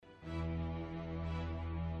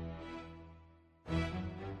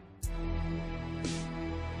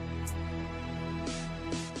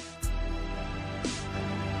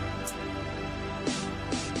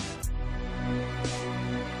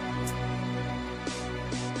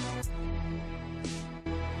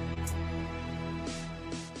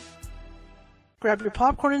Grab your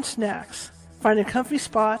popcorn and snacks. Find a comfy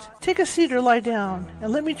spot, take a seat or lie down,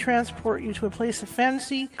 and let me transport you to a place of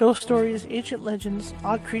fantasy, ghost stories, ancient legends,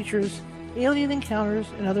 odd creatures, alien encounters,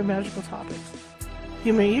 and other magical topics.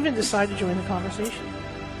 You may even decide to join the conversation.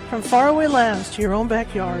 From faraway lands to your own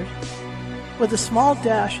backyard, with a small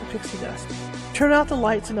dash of pixie dust, turn out the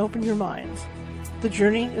lights and open your minds. The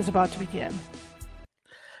journey is about to begin.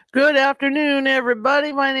 Good afternoon,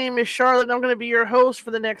 everybody. My name is Charlotte, and I'm going to be your host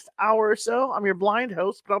for the next hour or so. I'm your blind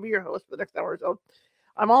host, but I'll be your host for the next hour or so.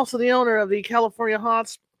 I'm also the owner of the California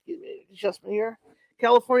Haunts, adjustment here,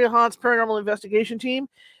 California Haunts Paranormal Investigation Team,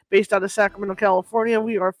 based out of Sacramento, California.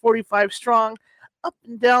 We are 45 strong, up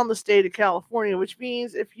and down the state of California, which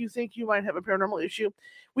means if you think you might have a paranormal issue,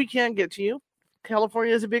 we can get to you.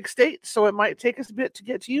 California is a big state, so it might take us a bit to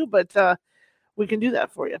get to you, but we can do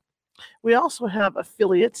that for you. We also have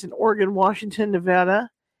affiliates in Oregon, Washington, Nevada,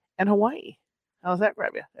 and Hawaii. How's that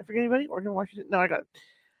grab you? I forget anybody? Oregon, Washington? No, I got it.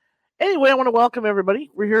 Anyway, I want to welcome everybody.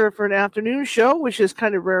 We're here for an afternoon show, which is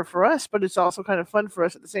kind of rare for us, but it's also kind of fun for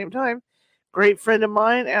us at the same time. Great friend of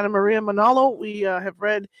mine, Anna Maria Manalo. We have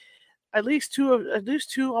read at least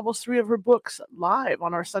two, almost three of her books live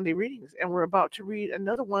on our Sunday readings, and we're about to read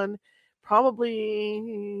another one probably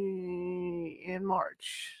in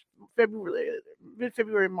March.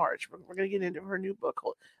 Mid-February, March. We're going to get into her new book,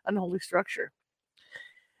 Unholy Structure.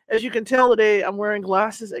 As you can tell today, I'm wearing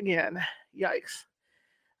glasses again. Yikes.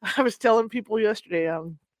 I was telling people yesterday, I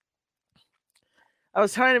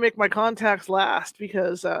was trying to make my contacts last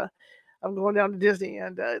because I'm going down to Disney,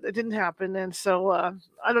 and it didn't happen. And so,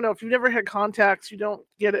 I don't know, if you've never had contacts, you don't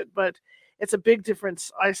get it, but it's a big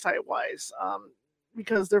difference eyesight-wise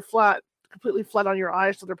because they're flat, completely flat on your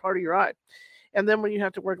eyes, so they're part of your eye. And then when you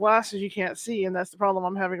have to wear glasses, you can't see. And that's the problem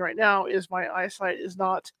I'm having right now is my eyesight is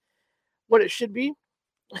not what it should be.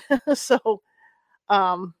 So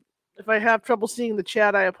if I have trouble seeing the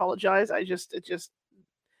chat, I apologize.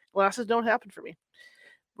 Glasses don't happen for me.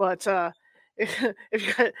 But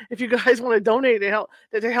if you guys want to donate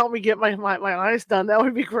to help me get my eyes done, that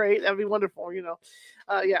would be great. That'd be wonderful,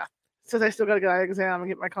 yeah. Since I still got to get an eye exam and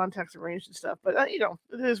get my contacts arranged and stuff. But, it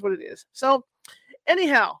is what it is. So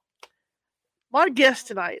anyhow, my guest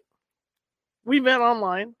tonight, we met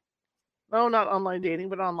online. No, not online dating,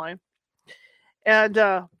 but online. And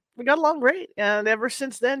we got along great. And ever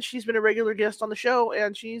since then, she's been a regular guest on the show.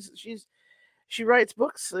 And she writes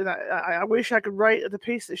books. And I wish I could write at the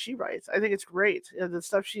pace that she writes. I think it's great. The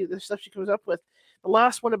stuff she comes up with. The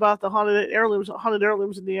last one about the haunted heirlooms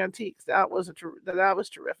and the antiques. That was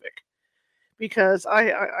terrific. Because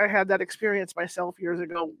I had that experience myself years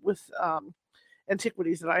ago with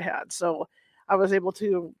antiquities that I had. So I was able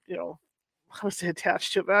to, I was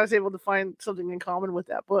attached to it, but I was able to find something in common with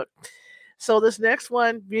that book. So this next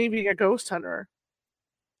one, being a ghost hunter,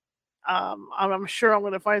 I'm sure I'm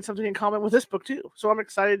going to find something in common with this book too. So I'm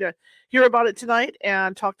excited to hear about it tonight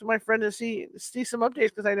and talk to my friend and see some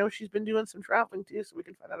updates because I know she's been doing some traveling too, so we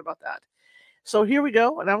can find out about that. So here we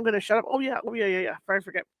go, and I'm going to shut up. Oh yeah. I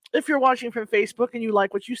forget. If you're watching from Facebook and you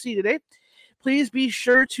like what you see today, please be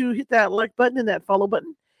sure to hit that like button and that follow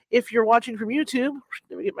button. If you're watching from YouTube,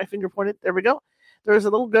 let me get my finger pointed. There we go. There's a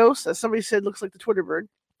little ghost, as somebody said, looks like the Twitter bird.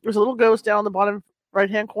 There's a little ghost down the bottom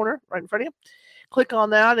right-hand corner, right in front of you. Click on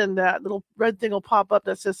that, and that little red thing will pop up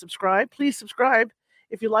that says subscribe. Please subscribe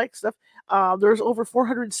if you like stuff. There's over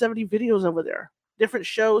 470 videos over there. Different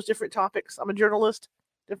shows, different topics. I'm a journalist,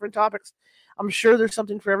 different topics. I'm sure there's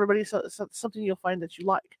something for everybody, so something you'll find that you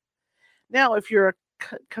like. Now, if you're a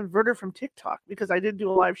converter from TikTok, because I did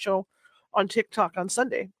do a live show on TikTok on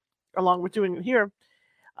Sunday, along with doing it here,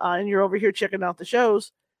 and you're over here checking out the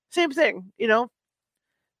shows, same thing,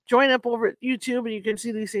 join up over at YouTube and you can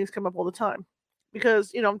see these things come up all the time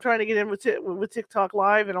because, I'm trying to get in with TikTok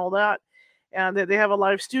live and all that. And they have a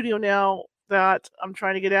live studio now that I'm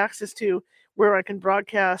trying to get access to where I can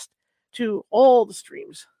broadcast to all the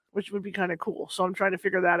streams, which would be kind of cool. So I'm trying to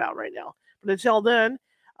figure that out right now. But until then,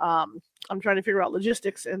 I'm trying to figure out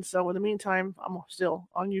logistics. And so in the meantime, I'm still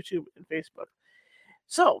on YouTube and Facebook.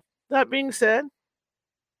 So that being said,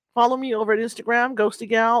 follow me over at Instagram, Ghosty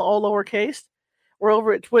Gal, all lowercase. We're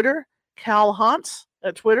over at Twitter, Cal Haunts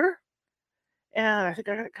at Twitter. And I think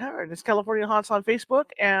I got it covered. It's California Haunts on Facebook.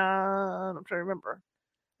 And I'm trying to remember.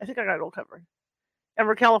 I think I got it all covered. And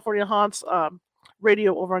we're California Haunts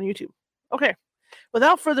Radio over on YouTube. Okay.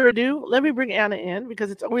 Without further ado, let me bring Anna in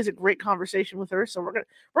because it's always a great conversation with her. So we're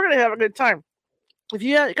gonna have a good time. If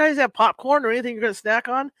you guys have popcorn or anything you're gonna snack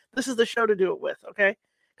on, this is the show to do it with. Okay.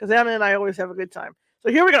 Because Anna and I always have a good time. So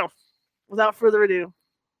here we go. Without further ado.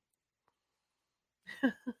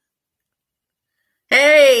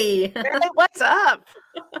 Hey. Hey, what's up?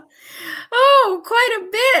 Oh, quite a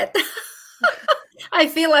bit. I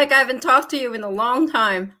feel like I haven't talked to you in a long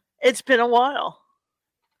time. It's been a while.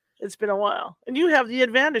 It's been a while. And you have the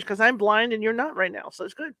advantage because I'm blind and you're not right now. So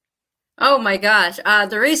it's good. Oh my gosh.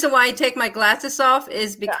 The reason why I take my glasses off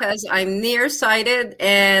is Yeah. because I'm nearsighted,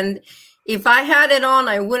 and if I had it on,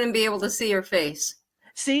 I wouldn't be able to see your face.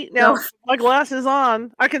 See, So, now my glasses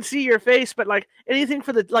on, I can see your face, but like anything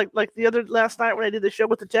for the like the other last night when I did the show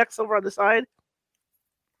with the text over on the side,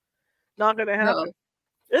 not gonna happen. uh-oh.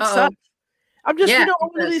 It Uh-oh. sucks. I'm just, Yeah, it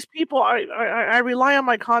one of does. these people. I rely on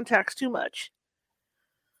my contacts too much,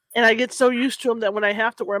 and I get so used to them that when I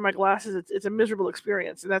have to wear my glasses, it's a miserable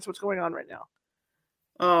experience, and that's what's going on right now.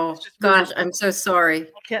 It's Oh just gosh, miserable. I'm so sorry.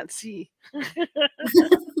 I can't see.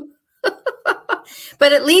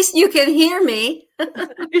 But at least you can hear me.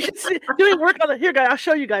 You should see doing work on the here, guy. I'll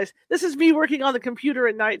show you guys. This is me working on the computer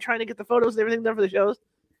at night, trying to get the photos and everything done for the shows.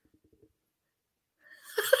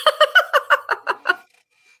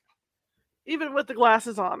 Even with the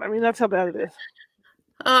glasses on. I mean, that's how bad it is.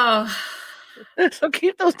 Oh. So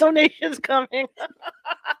keep those donations coming.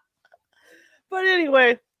 But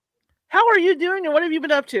anyway, how are you doing and what have you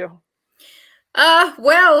been up to?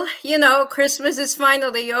 Well, Christmas is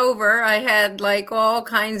finally over. I had like all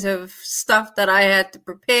kinds of stuff that I had to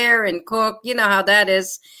prepare and cook. You know how that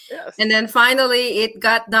is. Yes. And then finally it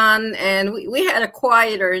got done, and we had a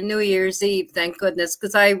quieter New Year's Eve, thank goodness,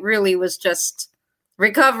 because I really was just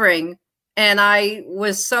recovering. And I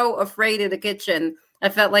was so afraid of the kitchen. I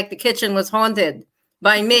felt like the kitchen was haunted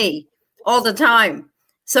by me all the time.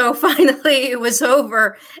 So finally it was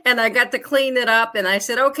over and I got to clean it up, and I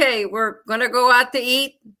said, okay, we're going to go out to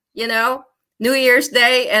eat, New Year's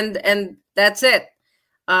Day, and that's it.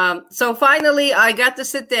 So finally I got to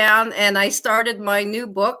sit down and I started my new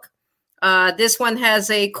book. This one has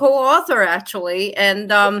a co-author actually. And,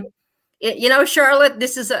 Charlotte,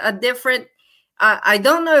 this is a different, I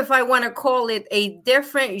don't know if I want to call it a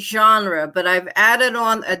different genre, but I've added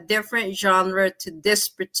on a different genre to this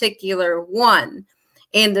particular one,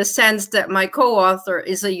 in the sense that my co-author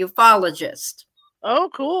is a ufologist. Oh,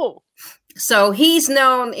 cool. So he's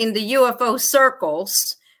known in the UFO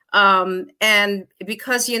circles. And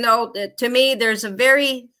because, to me, there's a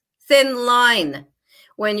very thin line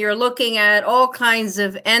when you're looking at all kinds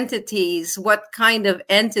of entities. What kind of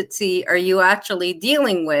entity are you actually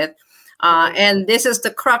dealing with? And this is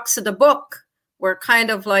the crux of the book. We're kind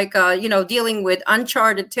of like, dealing with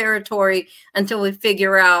uncharted territory until we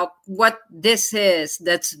figure out what this is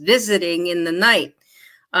that's visiting in the night.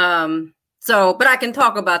 But I can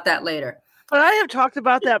talk about that later. But I have talked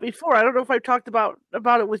about that before. I don't know if I've talked about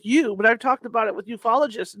it with you, but I've talked about it with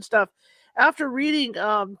ufologists and stuff. After reading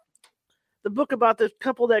the book about the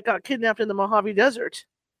couple that got kidnapped in the Mojave Desert,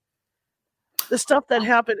 the stuff that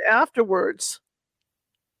happened afterwards,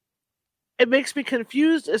 it makes me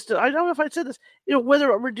confused as to, I don't know if I said this,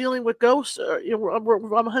 whether we're dealing with ghosts or,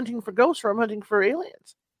 I'm hunting for ghosts or I'm hunting for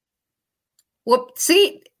aliens. Well,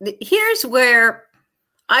 see, here's where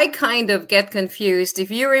I kind of get confused. If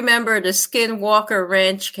you remember the Skinwalker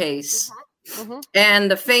Ranch case and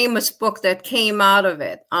the famous book that came out of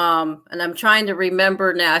it, and I'm trying to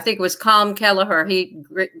remember now, I think it was Colm Kelleher. He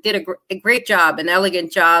did a great job, an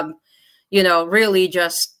elegant job, really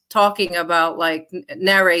just talking about like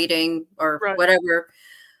narrating or whatever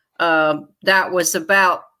that was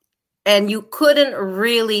about. And you couldn't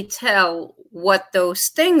really tell what those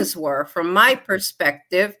things were from my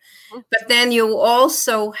perspective. But then you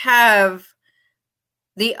also have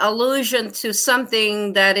the allusion to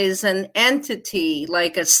something that is an entity,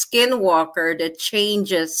 like a skinwalker that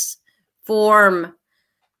changes form,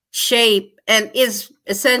 shape, and is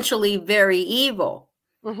essentially very evil.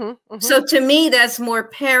 So to me, that's more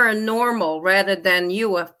paranormal rather than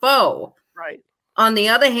UFO. Right. On the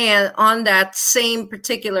other hand, on that same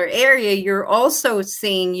particular area, you're also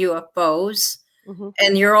seeing UFOs,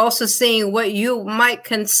 and you're also seeing what you might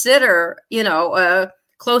consider, a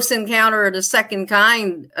close encounter of the second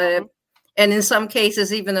kind, and in some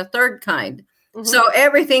cases, even a third kind. So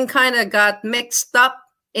everything kind of got mixed up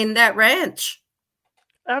in that ranch.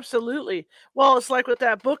 Absolutely. Well, it's like with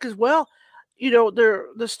that book as well.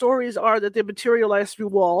 The stories are that they materialize through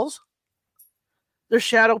walls. They're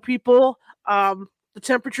shadow people. The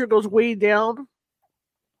temperature goes way down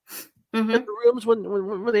in the rooms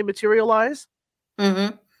when they materialize.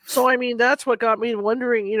 So, I mean, that's what got me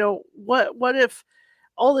wondering, what if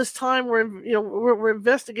all this time we're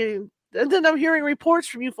investigating, and then I'm hearing reports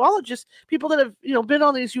from ufologists, people that have, been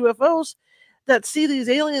on these UFOs that see these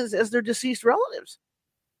aliens as their deceased relatives.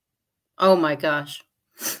 Oh my gosh.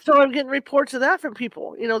 So I'm getting reports of that from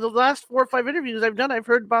people. The last 4 or 5 interviews I've done, I've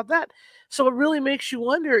heard about that. So it really makes you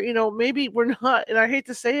wonder, maybe we're not, and I hate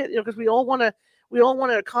to say it, because we all want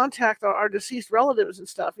to contact our deceased relatives and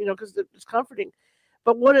stuff, because it's comforting.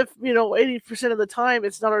 But what if, 80% of the time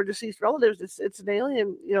it's not our deceased relatives, it's an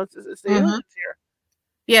alien, it's the aliens here.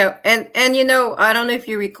 Yeah, and I don't know if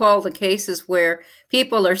you recall the cases where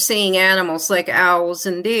people are seeing animals like owls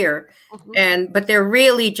and deer, but they're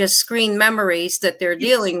really just screen memories that they're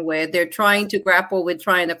dealing with. They're trying to grapple with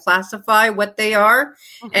trying to classify what they are,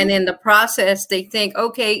 and in the process they think,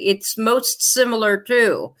 okay, it's most similar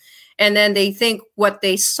to, and then they think what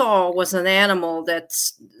they saw was an animal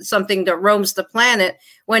that's something that roams the planet,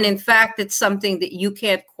 when in fact it's something that you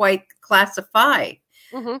can't quite classify.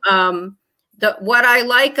 What I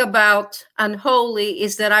like about Unholy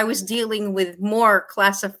is that I was dealing with more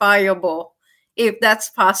classifiable, if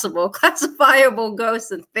that's possible, classifiable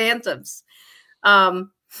ghosts and phantoms.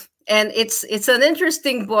 And it's an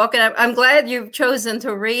interesting book, and I'm glad you've chosen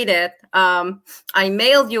to read it. I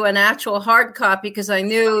mailed you an actual hard copy because I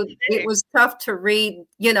knew it was tough to read,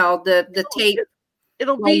 the tape.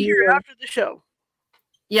 It'll be here after the show.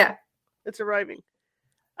 Yeah. It's arriving.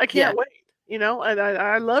 I can't wait. And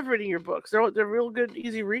I love reading your books. They're real good,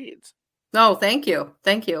 easy reads. Oh, thank you.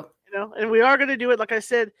 Thank you. And we are going to do it, like I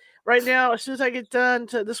said, right now. As soon as I get done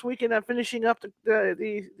this weekend, I'm finishing up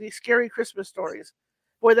the scary Christmas stories.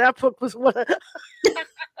 Boy, that book was what.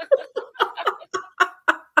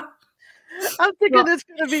 I'm thinking it's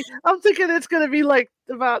going to be like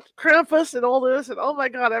about Krampus and all this, and oh my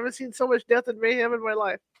God, I haven't seen so much death and mayhem in my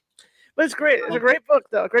life. But it's great. It's a great book,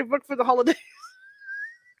 though. A great book for the holidays.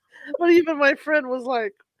 But even my friend was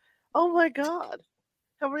like, "Oh my God,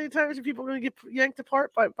 how many times are people going to get yanked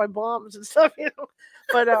apart by bombs and stuff?"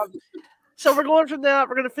 But so we're going from that.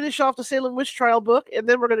 We're going to finish off the Salem Witch Trial book, and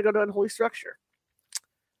then we're going to go to Unholy Structure.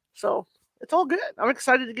 So it's all good. I'm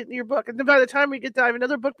excited to get into your book, and then by the time we get to, I have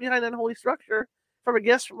another book behind Unholy Structure from a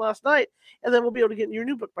guest from last night, and then we'll be able to get into your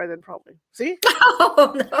new book by then, probably. See?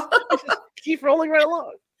 Oh no! Keep rolling right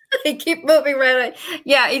along. Keep moving right on.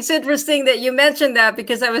 Yeah, it's interesting that you mentioned that,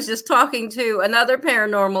 because I was just talking to another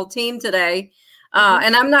paranormal team today,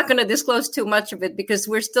 and I'm not going to disclose too much of it because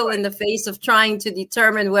we're still in the phase of trying to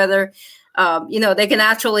determine whether, they can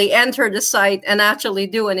actually enter the site and actually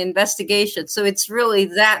do an investigation. So it's really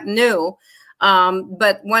that new.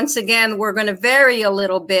 But once again, we're going to vary a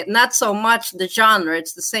little bit, not so much the genre,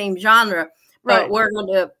 it's the same genre, but we're going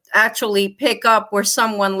to actually pick up where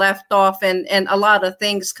someone left off, and a lot of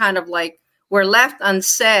things kind of like were left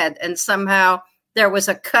unsaid, and somehow there was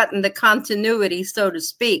a cut in the continuity, so to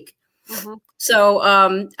speak. So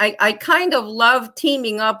I kind of love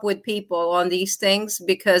teaming up with people on these things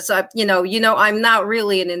because I'm not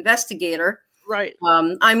really an investigator. Right.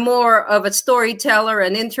 I'm more of a storyteller,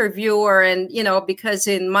 an interviewer, and because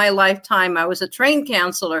in my lifetime I was a trained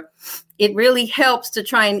counselor, it really helps to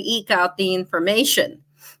try and eke out the information.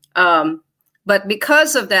 But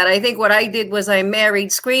because of that, I think what I did was I married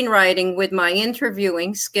screenwriting with my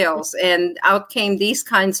interviewing skills, and out came these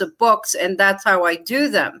kinds of books, and that's how I do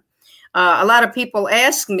them. A lot of people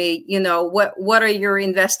ask me, what are your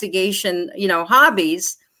investigation,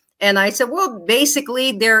 hobbies? And I said, well,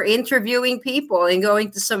 basically they're interviewing people and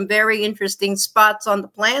going to some very interesting spots on the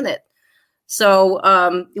planet. So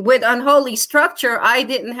with Unholy Structure, I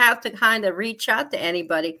didn't have to kind of reach out to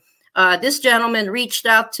anybody. This gentleman reached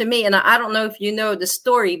out to me, and I don't know if you know the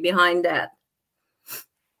story behind that.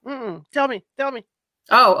 Tell me.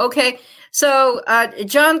 Oh, okay. So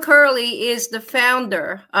John Curley is the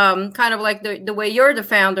founder, kind of like the way you're the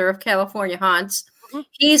founder of California Haunts.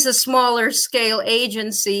 He's a smaller scale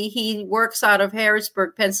agency. He works out of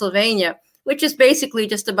Harrisburg, Pennsylvania, which is basically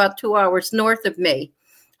just about 2 hours north of me.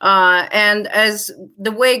 And as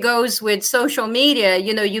the way goes with social media,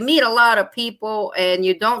 you meet a lot of people and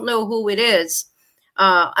you don't know who it is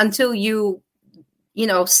until you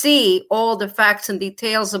see all the facts and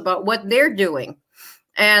details about what they're doing.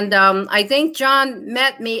 And I think John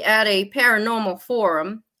met me at a paranormal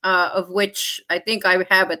forum, of which I think I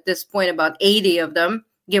have at this point about 80 of them,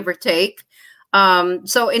 give or take.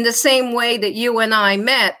 So in the same way that you and I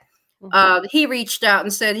met, he reached out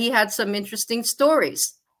and said he had some interesting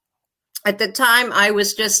stories. At the time, I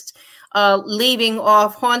was just leaving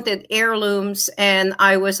off Haunted Heirlooms, and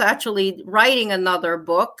I was actually writing another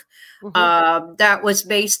book that was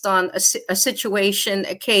based on a situation,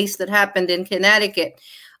 a case that happened in Connecticut.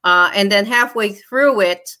 And then halfway through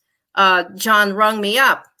it, John rung me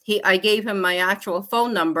up. I gave him my actual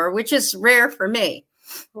phone number, which is rare for me.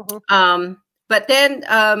 But then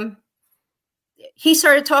he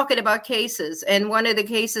started talking about cases. And one of the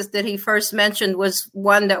cases that he first mentioned was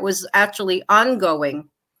one that was actually ongoing.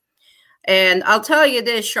 And I'll tell you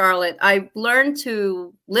this, Charlotte, I've learned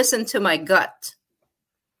to listen to my gut.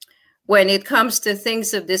 When it comes to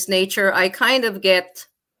things of this nature, I kind of get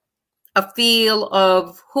a feel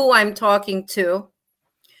of who I'm talking to,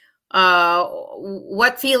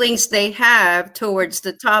 what feelings they have towards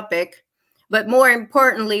the topic, but more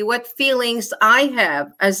importantly, what feelings I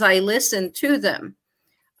have as I listen to them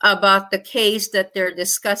about the case that they're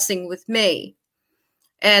discussing with me.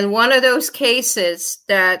 And one of those cases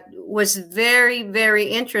that was very, very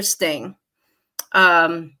interesting,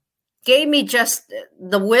 gave me just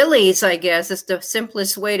the willies, I guess, is the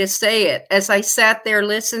simplest way to say it. As I sat there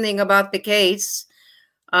listening about the case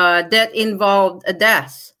that involved a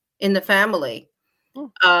death in the family,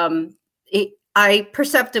 I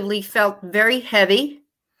perceptibly felt very heavy,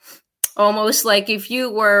 almost like if you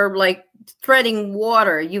were like treading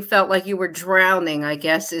water, you felt like you were drowning, I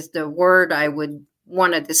guess is the word I would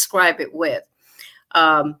want to describe it with.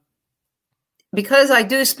 Because I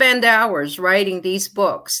do spend hours writing these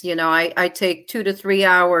books, you know, I take 2 to 3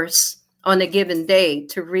 hours on a given day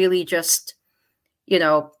to really just, you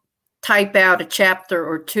know, type out a chapter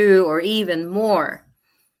or two or even more.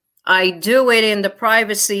 I do it in the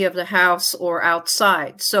privacy of the house or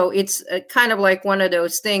outside. So it's kind of like one of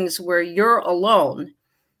those things where you're alone.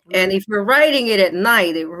 And if you're writing it at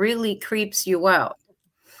night, it really creeps you out.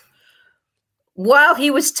 While he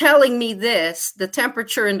was telling me this, the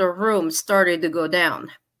temperature in the room started to go down.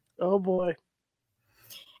 Oh, boy.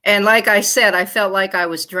 And like I said, I felt like I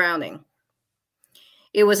was drowning.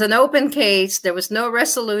 It was an open case. There was no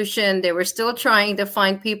resolution. They were still trying to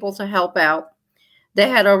find people to help out. They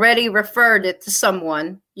had already referred it to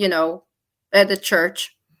someone, you know, at the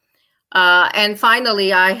church. And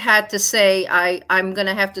finally, I had to say, I'm going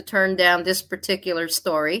to have to turn down this particular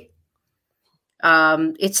story.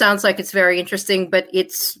 It sounds like it's very interesting, but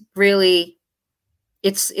it's really,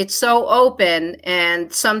 it's so open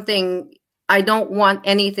and something I don't want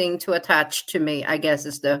anything to attach to me, I guess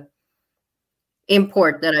is the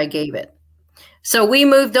import that I gave it. So we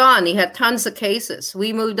moved on. He had tons of cases.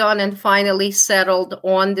 We moved on and finally settled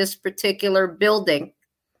on this particular building.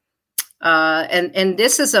 And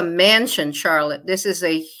this is a mansion, Charlotte. This is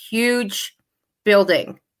a huge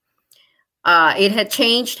building. It had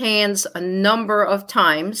changed hands a number of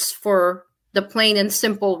times for the plain and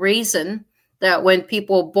simple reason that when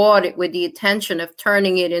people bought it with the intention of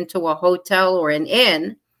turning it into a hotel or an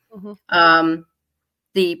inn,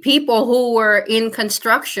 the people who were in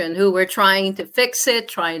construction, who were trying to fix it,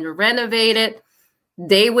 trying to renovate it,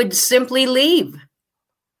 they would simply leave.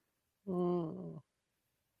 And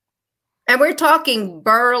we're talking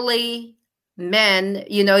burly men,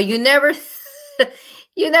 you know, you never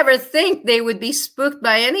think they would be spooked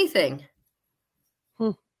by anything.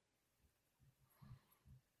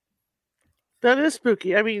 That is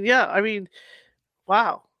spooky. I mean, yeah. I mean,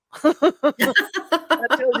 wow. That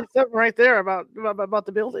tells you something right there about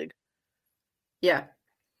the building. Yeah.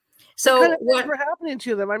 So what kind of things were happening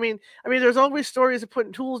to them? I mean, there's always stories of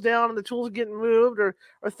putting tools down and the tools getting moved or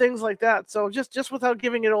things like that. So just without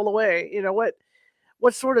giving it all away, you know,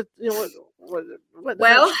 what sort of, you know, what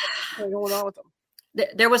well going on with them?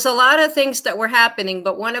 There was a lot of things that were happening,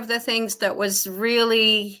 but one of the things that was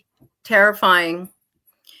really terrifying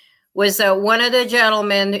was that one of the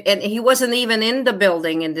gentlemen, and he wasn't even in the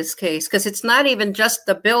building in this case, because it's not even just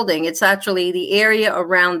the building, it's actually the area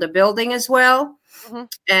around the building as well.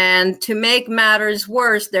 And to make matters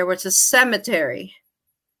worse, there was a cemetery.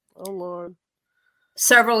 Oh, Lord.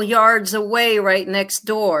 Several yards away, right next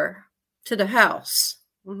door to the house.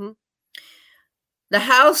 The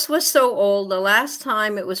house was so old, the last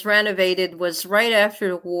time it was renovated was right after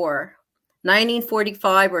the war,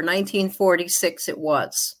 1945 or 1946 it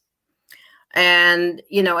was. And,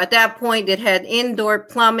 you know, at that point it had indoor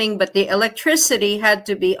plumbing, but the electricity had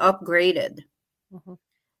to be upgraded.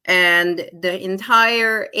 And the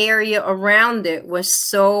entire area around it was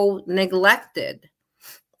so neglected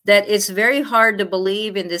that it's very hard to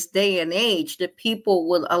believe in this day and age that people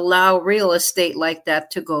would allow real estate like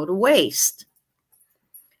that to go to waste.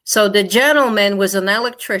 So the gentleman was an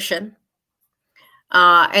electrician.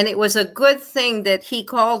 And it was a good thing that he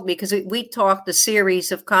called me because we talked a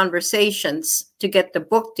series of conversations to get the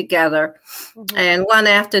book together. And one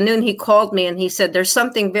afternoon he called me and he said, there's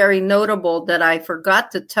something very notable that I forgot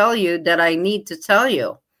to tell you that I need to tell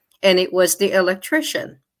you. And it was the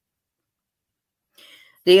electrician.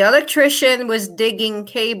 The electrician was digging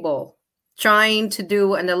cable, trying to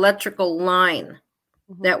do an electrical line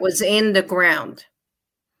that was in the ground.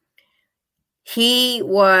 he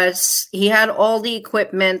had all the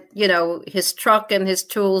equipment, his truck and his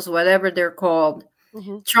tools, whatever they're called,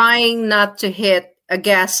 trying not to hit a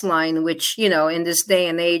gas line, which, in this day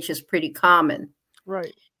and age is pretty common.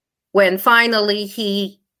 Right. When finally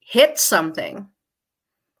he hit something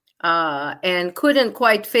and couldn't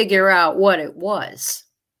quite figure out what it was.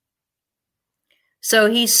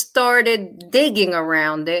 So he started digging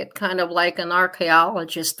around it, kind of like an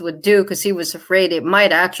archaeologist would do, because he was afraid it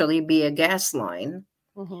might actually be a gas line.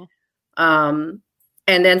 And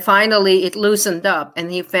then finally it loosened up,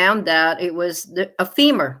 and he found that it was a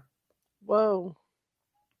femur. Whoa.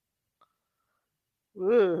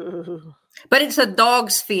 Ooh. But it's a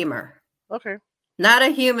dog's femur. Okay. Not a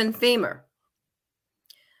human femur.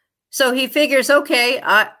 So he figures, okay,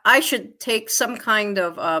 I should take some kind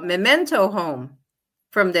of memento home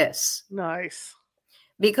from this. Nice.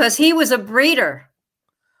 Because he was a breeder.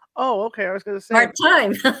 Oh, okay. I was going to say.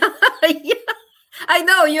 Part-time. Yeah, I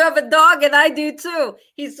know. You have a dog and I do too.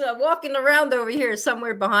 He's walking around over here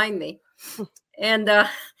somewhere behind me. And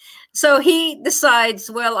so he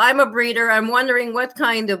decides, well, I'm a breeder. I'm wondering what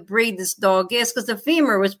kind of breed this dog is, because the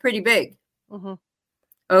femur was pretty big.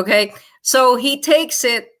 Okay. So he takes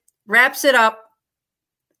it, wraps it up,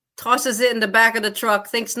 tosses it in the back of the truck,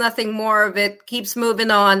 thinks nothing more of it, keeps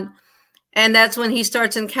moving on. And that's when he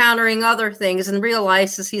starts encountering other things and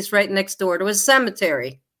realizes he's right next door to a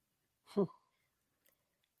cemetery.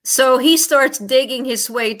 So he starts digging his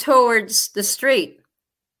way towards the street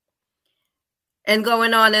and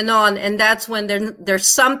going on. And that's when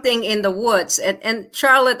there's something in the woods. And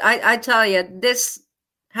Charlotte, I tell you, this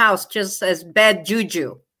house just has bad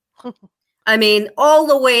juju. I mean, all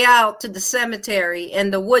the way out to the cemetery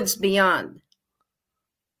and the woods beyond.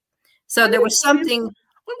 So there was something.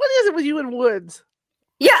 What is it with you and woods?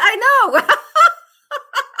 Yeah, I know.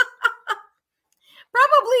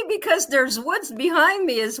 Probably because there's woods behind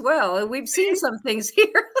me as well. And we've seen some things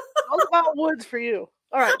here. All about woods for you.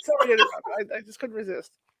 All right. Sorry to interrupt. I just couldn't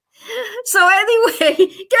resist. So anyway,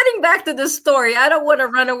 getting back to the story, I don't want to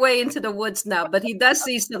run away into the woods now, but he does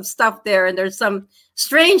see some stuff there, and there's some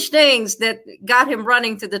strange things that got him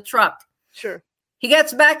running to the truck. Sure. He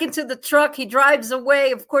gets back into the truck. He drives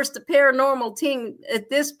away. Of course, the paranormal team at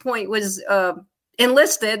this point was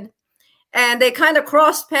enlisted, and they kind of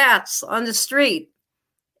crossed paths on the street.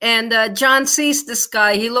 And John sees this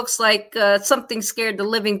guy. He looks like something scared the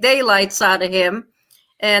living daylights out of him.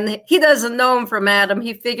 And he doesn't know him from Adam.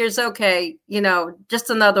 He figures, okay,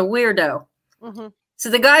 just another weirdo. So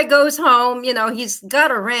the guy goes home. He's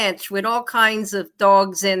got a ranch with all kinds of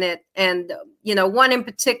dogs in it. And, one in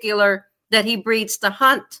particular that he breeds to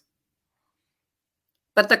hunt.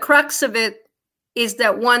 But the crux of it is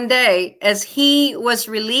that one day, as he was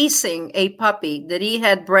releasing a puppy that he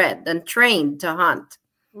had bred and trained to hunt,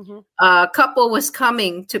 a couple was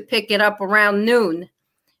coming to pick it up around noon.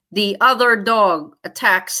 The other dog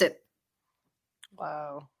attacks it.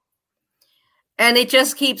 Wow. And it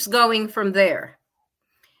just keeps going from there.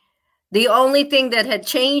 The only thing that had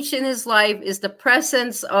changed in his life is the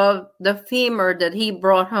presence of the femur that he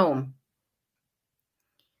brought home.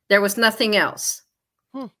 There was nothing else.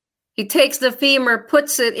 He takes the femur,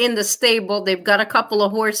 puts it in the stable. They've got a couple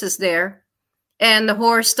of horses there. And the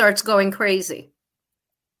horse starts going crazy.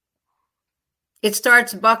 It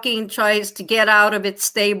starts bucking, tries to get out of its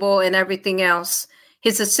stable and everything else.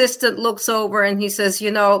 His assistant looks over and he says,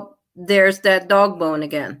 there's that dog bone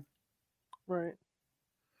again. Right.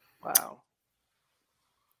 Wow.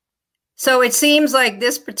 So it seems like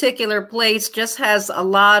this particular place just has a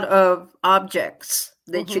lot of objects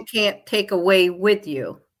that you can't take away with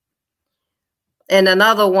you. And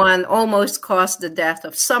another one almost caused the death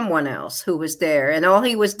of someone else who was there. And all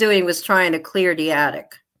he was doing was trying to clear the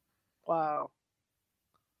attic. Wow.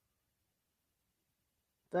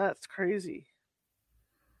 That's crazy.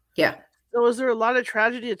 Yeah. So is there a lot of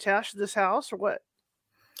tragedy attached to this house or what?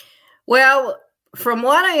 Well, from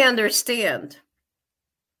what I understand,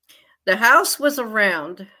 the house was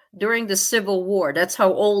around during the Civil War. That's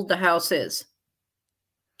how old the house is.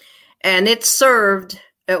 And it served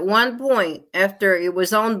at one point, after it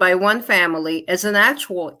was owned by one family, as an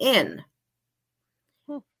actual inn.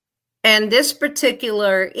 And this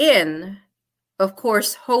particular inn, of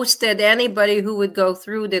course, hosted anybody who would go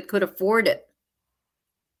through that could afford it.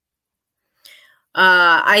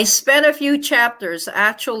 I spent a few chapters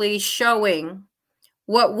actually showing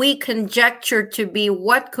what we conjecture to be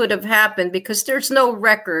what could have happened, because there's no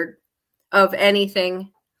record of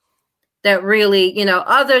anything that really,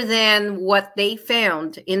 other than what they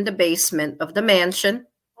found in the basement of the mansion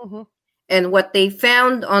and what they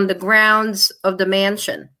found on the grounds of the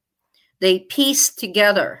mansion. They pieced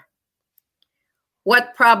together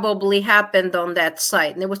what probably happened on that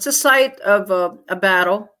site. And it was the site of a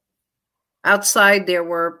battle. Outside, there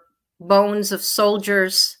were bones of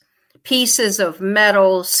soldiers, pieces of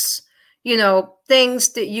metals, things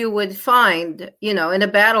that you would find, in a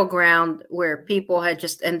battleground where people had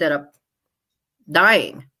just ended up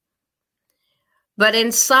dying. But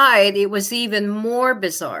inside, it was even more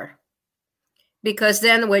bizarre, because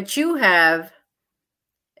then what you have,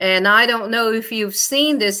 and I don't know if you've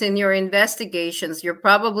seen this in your investigations, you're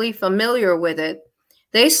probably familiar with it.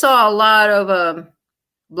 They saw a lot of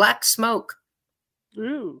black smoke.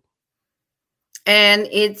 Ooh. And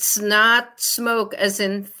it's not smoke as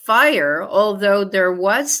in fire, although there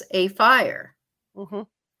was a fire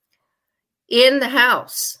in the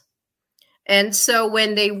house. And so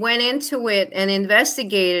when they went into it and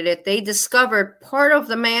investigated it, they discovered part of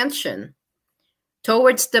the mansion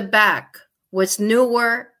towards the back was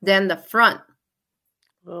newer than the front.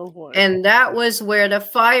 Oh boy. And that was where the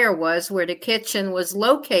fire was, where the kitchen was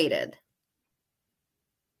located.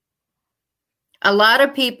 A lot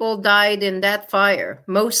of people died in that fire,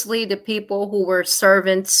 mostly the people who were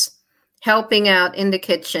servants helping out in the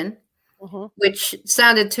kitchen, which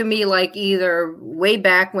sounded to me like either way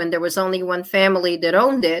back when there was only one family that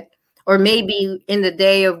owned it, or maybe in the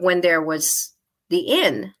day of when there was the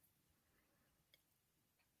inn.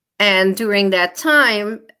 And during that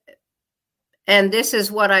time, and this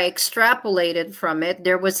is what I extrapolated from it,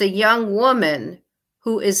 there was a young woman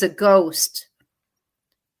who is a ghost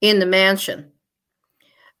in the mansion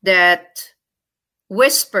that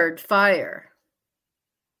whispered fire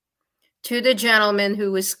to the gentleman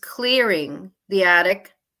who was clearing the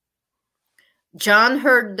attic. John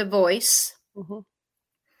heard the voice.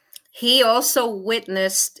 He also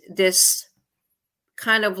witnessed this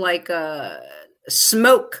kind of like a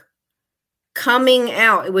smoke coming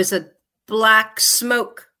out. It was a black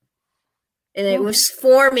smoke, and it was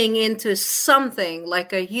forming into something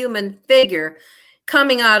like a human figure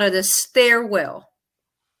coming out of the stairwell.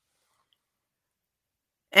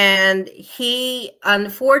 And he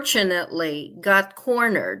unfortunately got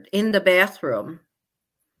cornered in the bathroom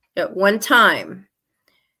at one time.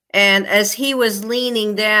 And as he was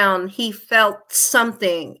leaning down, he felt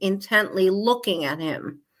something intently looking at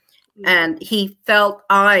him. And he felt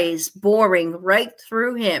eyes boring right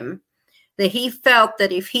through him. That he felt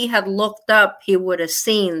that if he had looked up, he would have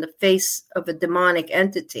seen the face of a demonic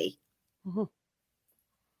entity.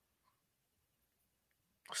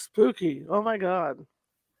 Spooky. Oh my God.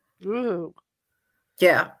 Ooh.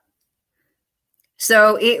 Yeah.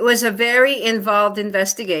 So it was a very involved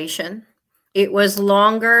investigation. It was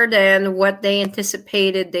longer than what they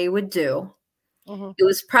anticipated they would do. It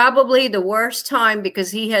was probably the worst time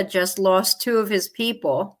because he had just lost two of his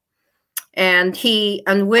people, and he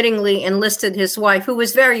unwittingly enlisted his wife, who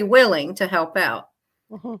was very willing to help out.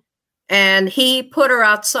 And he put her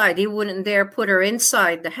outside. He wouldn't dare put her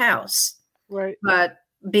inside the house. Right. But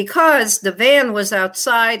because the van was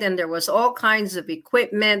outside and there was all kinds of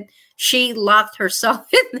equipment, she locked herself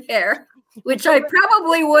in there, which I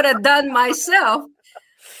probably would have done myself.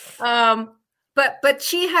 But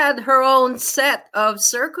she had her own set of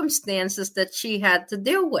circumstances that she had to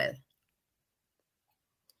deal with.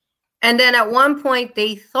 And then at one point,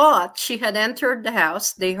 they thought she had entered the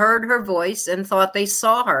house. They heard her voice and thought they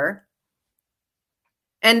saw her.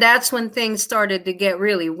 And that's when things started to get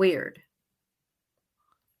really weird.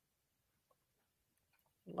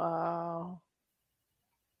 Wow.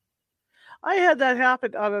 I had that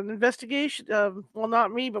happen on an investigation. Well,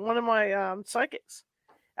 not me, but one of my psychics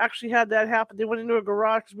actually had that happen. They went into a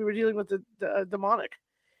garage because we were dealing with the demonic.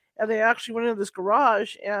 And they actually went into this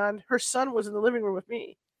garage, and her son was in the living room with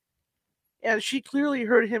me. And she clearly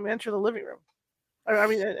heard him enter the living room.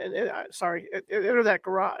 Enter that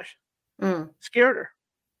garage. Scared her.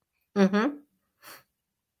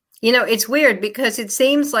 It's weird because it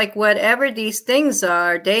seems like whatever these things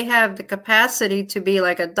are, they have the capacity to be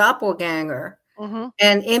like a doppelganger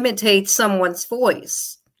and imitate someone's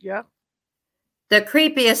voice. Yeah. The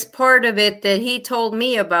creepiest part of it that he told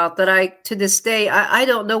me about that to this day, I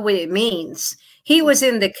don't know what it means. He was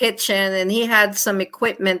in the kitchen and he had some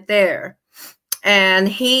equipment there. And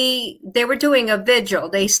they were doing a vigil.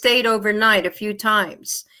 They stayed overnight a few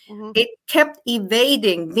times. It kept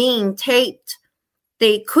evading being taped.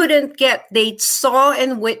 They saw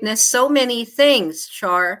and witnessed so many things,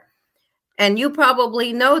 Char. And you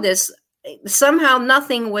probably know this. Somehow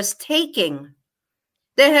nothing was taking.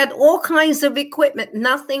 They had all kinds of equipment.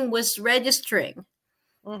 Nothing was registering.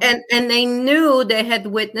 And they knew they had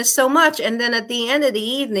witnessed so much. And then at the end of the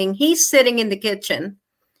evening, he's sitting in the kitchen.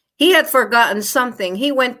 He had forgotten something.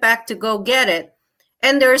 He went back to go get it.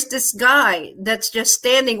 And there's this guy that's just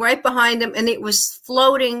standing right behind him, and it was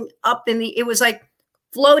floating up it was like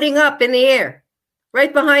floating up in the air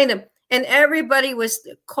right behind him. And everybody was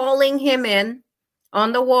calling him in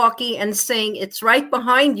on the walkie and saying, "It's right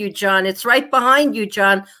behind you, John. It's right behind you,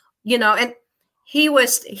 John." And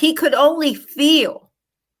he could only feel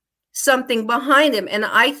something behind him. And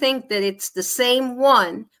I think that it's the same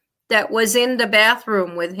one that was in the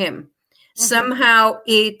bathroom with him. Mm-hmm. Somehow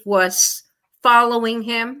it was following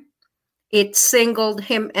him. It singled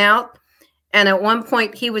him out. And at one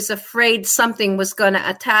point he was afraid something was going to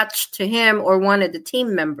attach to him or one of the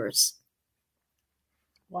team members.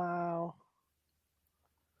 Wow.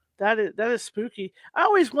 That is spooky. I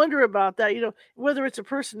always wonder about that, whether it's a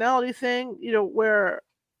personality thing, where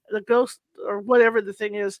the ghost or whatever the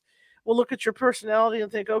thing is will look at your personality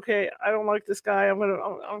and think, okay, I don't like this guy. I'm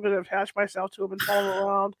gonna attach myself to him and follow him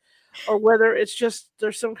around, or whether it's just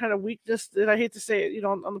there's some kind of weakness that I hate to say it,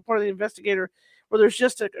 on the part of the investigator, where there's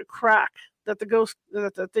just a crack that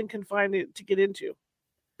the thing can find it to get into.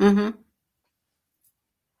 Mm-hmm.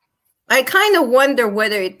 I kind of wonder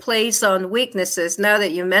whether it plays on weaknesses now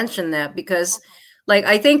that you mention that, because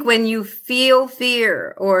I think when you feel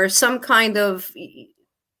fear or some kind of,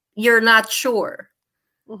 you're not sure,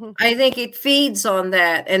 mm-hmm. I think it feeds on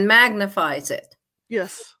that and magnifies it.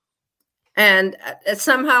 Yes. And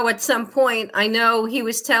somehow at some point, I know he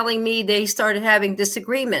was telling me they started having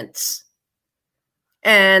disagreements.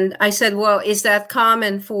 And I said, well, is that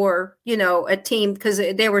common for, a team? Because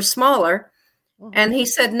they were smaller. And he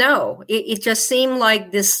said, no, it just seemed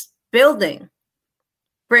like this building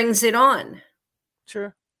brings it on.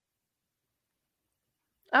 Sure.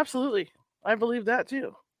 Absolutely. I believe that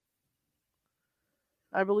too.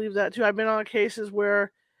 I've been on cases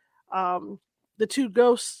where the two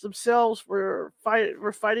ghosts themselves were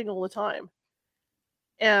fighting all the time.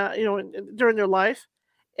 And, during their life.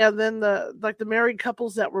 And then the married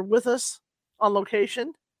couples that were with us on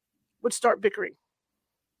location would start bickering.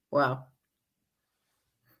 Wow.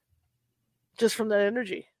 Just from that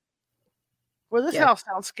energy. Well, this house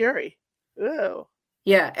sounds scary. Ew.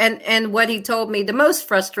 Yeah, and what he told me, the most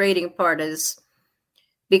frustrating part is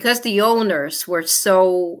because the owners were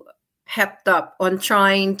so hepped up on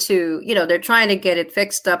trying to, they're trying to get it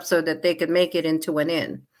fixed up so that they could make it into an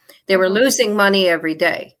inn. They were losing money every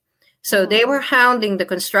day. So they were hounding the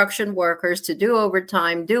construction workers to do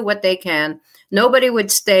overtime, do what they can. Nobody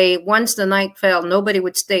would stay. Once the night fell, nobody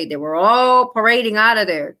would stay. They were all parading out of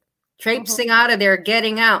there. Traipsing out of there,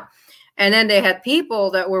 getting out. And then they had people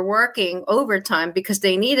that were working overtime because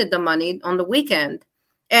they needed the money on the weekend.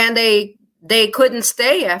 And they couldn't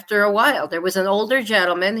stay after a while. There was an older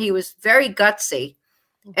gentleman. He was very gutsy.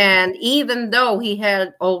 And even though he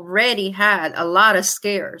had already had a lot of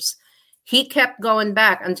scares, he kept going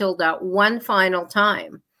back until that one final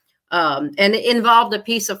time. And it involved a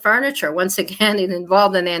piece of furniture. Once again, it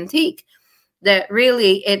involved an antique. That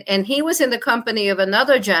really, and he was in the company of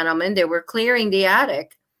another gentleman. They were clearing the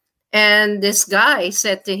attic. And this guy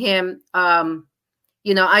said to him, I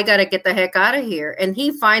got to get the heck out of here. And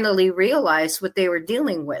he finally realized what they were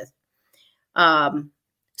dealing with.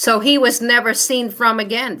 So he was never seen from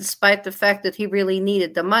again, despite the fact that he really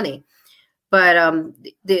needed the money. But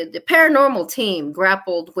the paranormal team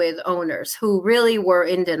grappled with owners who really were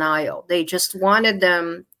in denial. They just wanted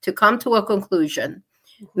them to come to a conclusion,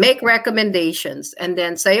 make recommendations, and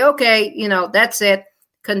then say, okay, that's it.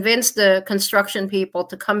 Convince the construction people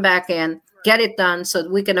to come back in, get it done so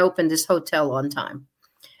that we can open this hotel on time.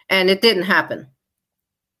 And it didn't happen.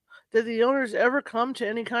 Did the owners ever come to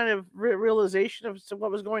any kind of realization of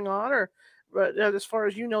what was going on? Or as far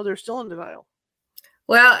as you know, they're still in denial?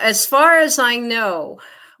 Well, as far as I know,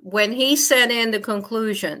 when he sent in the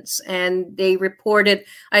conclusions and they reported,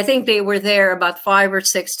 I think they were there about 5 or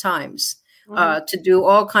 6 times. To do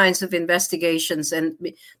all kinds of investigations, and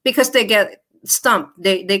because they get stumped,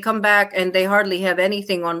 they come back and they hardly have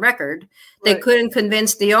anything on record. Right. They couldn't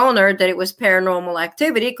convince the owner that it was paranormal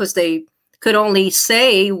activity because they could only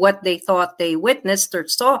say what they thought they witnessed or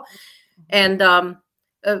saw. And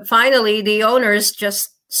finally, the owners just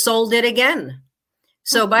sold it again.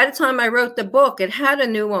 So by the time I wrote the book, it had a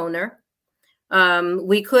new owner.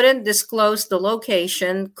 We couldn't disclose the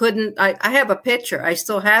location. I have a picture. I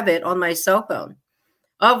still have it on my cell phone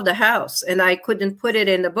of the house, and I couldn't put it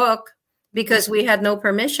in the book because we had no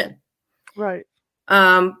permission. Right.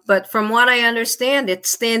 But from what I understand, it's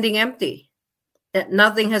standing empty. That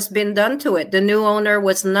nothing has been done to it. The new owner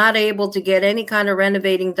was not able to get any kind of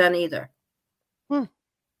renovating done either.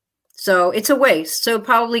 So it's a waste. So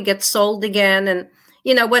probably gets sold again. And,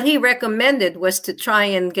 what he recommended was to try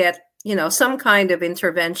and get, some kind of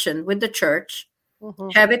intervention with the church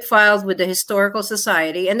have it filed with the Historical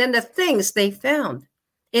Society, and then the things they found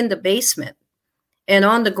in the basement and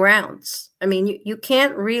on the grounds. I mean, you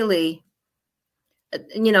can't really,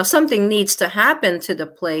 something needs to happen to the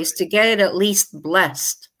place to get it at least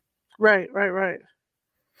blessed. Right.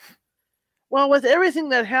 Well, with everything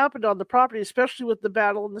that happened on the property, especially with the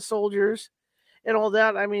battle and the soldiers and all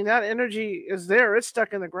that, I mean, that energy is there. It's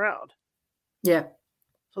stuck in the ground. Yeah.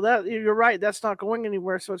 So that you're right. That's not going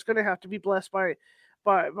anywhere. So it's going to have to be blessed by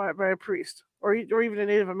a priest or even a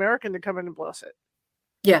Native American to come in and bless it.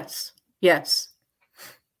 Yes.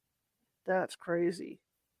 That's crazy.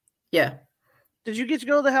 Yeah. Did you get to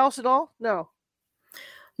go to the house at all?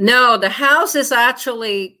 No, the house is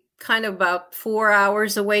actually kind of about 4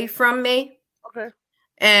 hours away from me. Okay.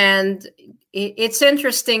 And it's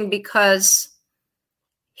interesting because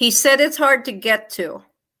he said it's hard to get to.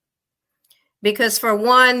 Because for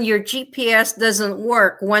one, your GPS doesn't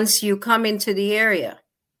work once you come into the area,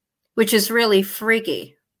 which is really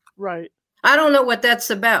freaky. Right. I don't know what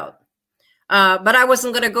that's about. But I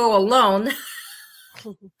wasn't going to go alone.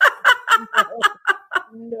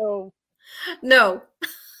 No.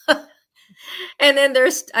 And then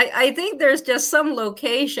I think there's just some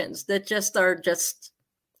locations that just are just,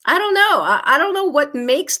 I don't know. I don't know what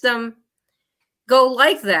makes them go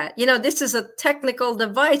like that. This is a technical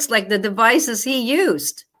device, like the devices he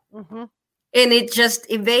used. And it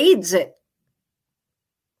just evades it.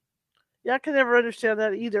 Yeah, I can never understand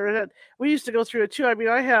that either. And we used to go through it too. I mean,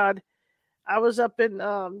 I was up in,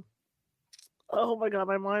 oh my God,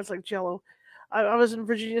 my mind's like jello. I was in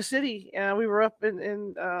Virginia City, and we were up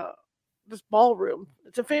in this ballroom.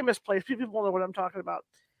 It's a famous place. People know what I'm talking about.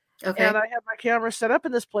 Okay. And I had my camera set up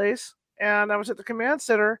in this place, and I was at the command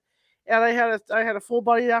center, and I had a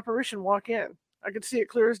full-bodied apparition walk in. I could see it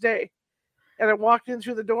clear as day. And it walked in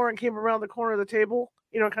through the door and came around the corner of the table,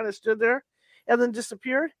 kind of stood there, and then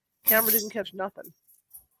disappeared. Camera didn't catch nothing.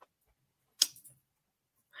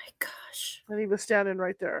 My gosh. And he was standing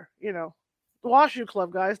right there, The Washoe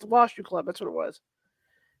Club, guys. The Washoe Club. That's what it was.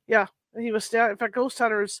 Yeah. And he was standing. In fact, Ghost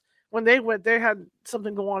Hunters, when they went, they had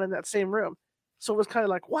something go on in that same room. So it was kind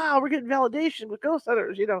of like, wow, we're getting validation with Ghost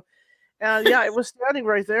Hunters, And yeah, it was standing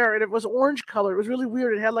right there. And it was orange color. It was really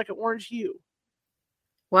weird. It had like an orange hue.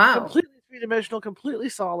 Wow. Completely three-dimensional, completely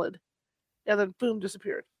solid. And then boom,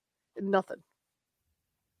 disappeared. And nothing.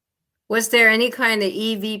 Was there any kind of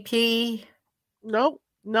EVP? Nope,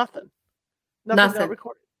 nothing. Nothing got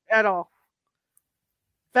recorded at all.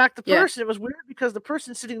 In fact, the person, it was weird because the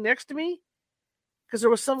person sitting next to me, because there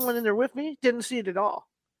was someone in there with me, didn't see it at all.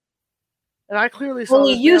 And I clearly saw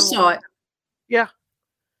Only you saw it. Yeah.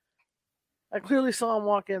 I clearly saw him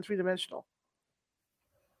walk in three-dimensional.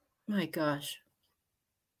 My gosh.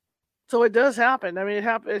 So it does happen. I mean,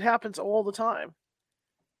 it happens all the time.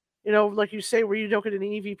 Like you say, where you don't get an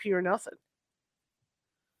EVP or nothing.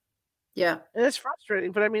 Yeah. And it's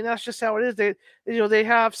frustrating, but I mean, that's just how it is. They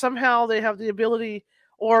have the ability,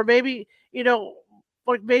 or maybe,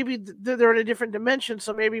 like maybe they're in a different dimension.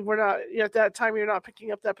 So maybe we're not, at that time, you're not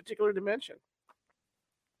picking up that particular dimension.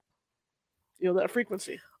 That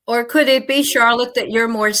frequency. Or could it be, Charlotte, that you're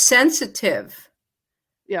more sensitive?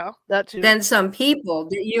 Yeah, that too. Than some people,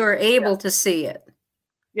 that you are able to see it.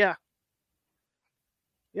 Yeah.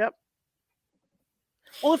 Yep.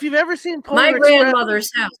 Well, if you've ever seen my grandmother's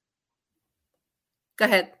house. Go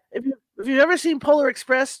ahead. If you've ever seen Polar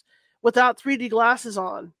Express without 3D glasses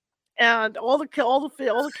on, and all the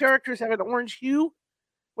characters have an orange hue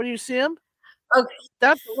when you see them, okay,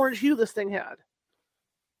 that's the orange hue this thing had.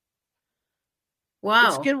 Wow.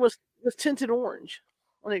 The skin was tinted orange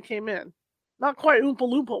when it came in. Not quite Oompa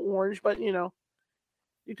Loompa orange, but you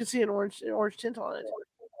could see an orange tint on it.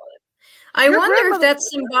 I wonder if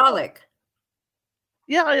that's symbolic.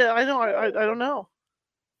 Yeah, I know. I don't know.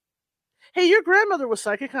 Hey, your grandmother was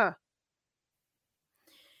psychic, huh?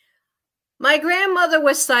 My grandmother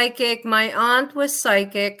was psychic. My aunt was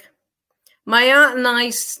psychic. My aunt and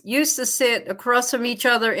I used to sit across from each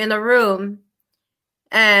other in a room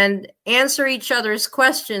and answer each other's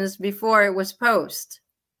questions before it was posed.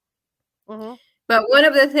 Mm-hmm. But one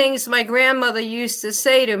of the things my grandmother used to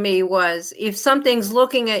say to me was, if something's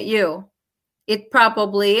looking at you, it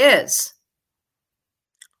probably is.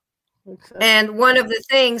 Okay. And one of the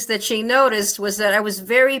things that she noticed was that I was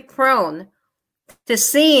very prone to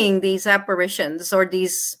seeing these apparitions or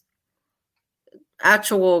these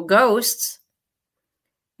actual ghosts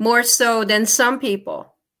more so than some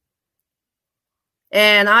people.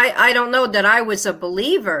 And I don't know that I was a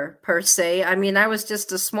believer per se. I mean, I was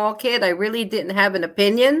just a small kid. I really didn't have an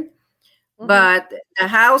opinion. Mm-hmm. But the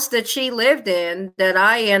house that she lived in, that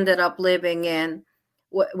I ended up living in,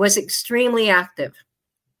 was extremely active.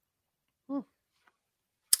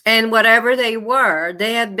 And whatever they were,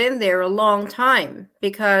 they had been there a long time,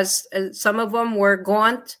 because some of them were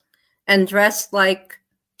gaunt and dressed like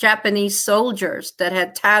Japanese soldiers that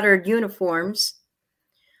had tattered uniforms.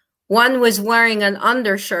 One was wearing an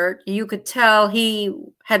undershirt. You could tell he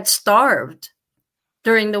had starved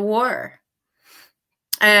during the war.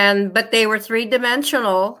 But they were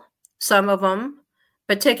three-dimensional, some of them,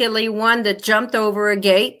 particularly one that jumped over a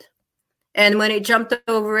gate. And when it jumped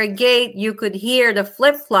over a gate, you could hear the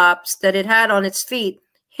flip-flops that it had on its feet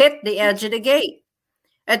hit the edge of the gate.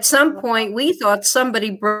 At some point, we thought somebody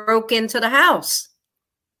broke into the house.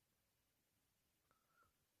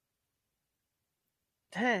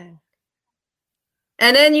 Dang.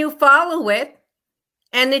 And then you follow it,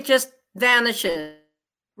 and it just vanishes.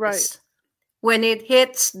 Right. When it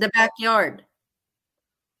hits the backyard.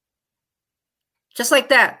 Just like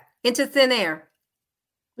that, into thin air.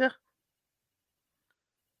 Yeah.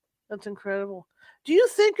 That's incredible. Do you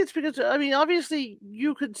think it's because, I mean, obviously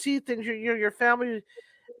you could see things, your family,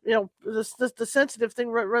 the sensitive thing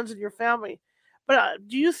runs in your family. But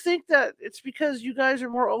do you think that it's because you guys are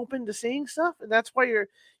more open to seeing stuff, and that's why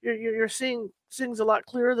you're seeing things a lot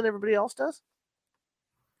clearer than everybody else does?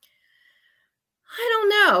 I don't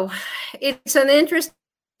know. It's an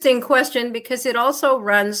interesting question, because it also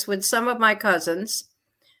runs with some of my cousins,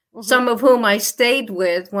 some of whom I stayed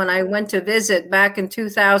with when I went to visit back in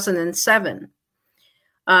 2007.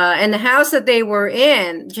 And the house that they were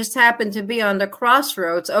in just happened to be on the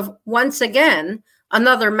crossroads of, once again,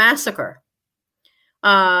 another massacre.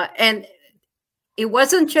 And it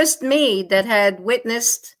wasn't just me that had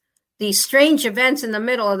witnessed these strange events in the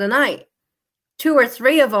middle of the night. 2 or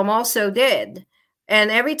 3 of them also did. And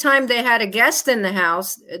every time they had a guest in the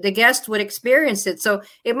house, the guest would experience it. So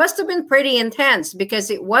it must have been pretty intense, because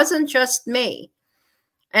it wasn't just me.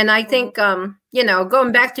 And I think,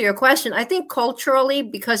 going back to your question, I think culturally,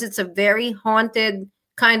 because it's a very haunted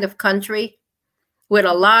kind of country with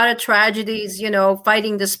a lot of tragedies,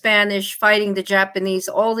 fighting the Spanish, fighting the Japanese,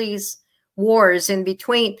 all these wars in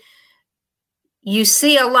between, you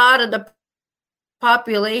see a lot of the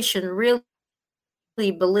population really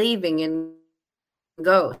believing in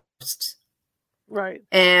ghosts. Right.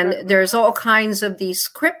 And there's all kinds of these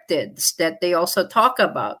cryptids that they also talk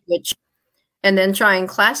about, and then try and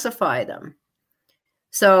classify them.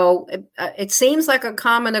 So it seems like a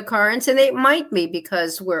common occurrence, and it might be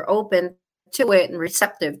because we're open to it and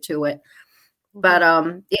receptive to it. But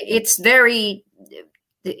it's very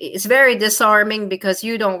disarming, because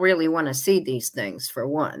you don't really want to see these things, for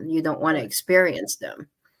one. You don't want to experience them.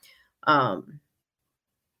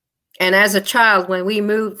 And as a child, when we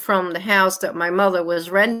moved from the house that my mother was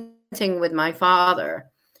renting with my father,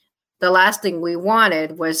 the last thing we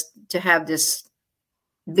wanted was to have this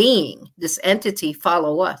being, this entity,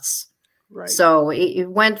 follow us. Right. So it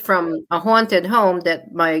went from a haunted home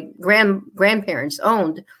that my grandparents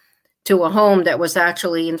owned to a home that was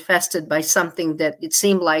actually infested by something that it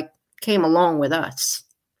seemed like came along with us.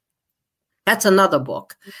 That's another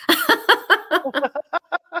book.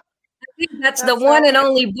 That's the one and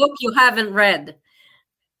only book you haven't read.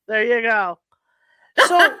 There you go.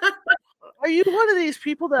 So are you one of these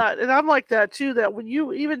people that, and I'm like that too, that when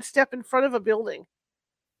you even step in front of a building,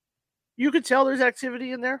 you could tell there's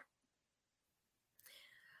activity in there?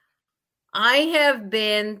 I have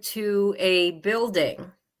been to a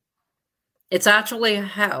building. It's actually a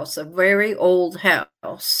house, a very old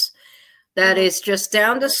house that is just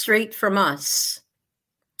down the street from us.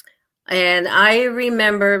 And I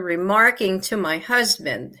remember remarking to my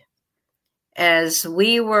husband as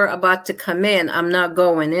we were about to come in, I'm not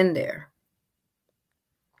going in there.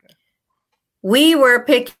 We were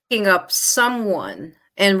picking up someone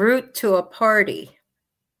en route to a party,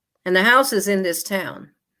 and the house is in this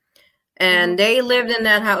town. And they lived in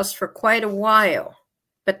that house for quite a while,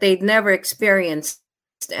 but they'd never experienced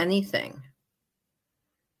anything.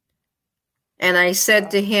 And I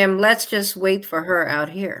said to him, let's just wait for her out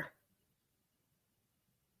here.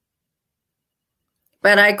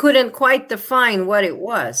 But I couldn't quite define what it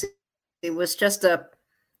was. It was just a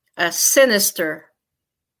sinister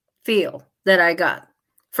feel that I got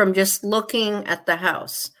from just looking at the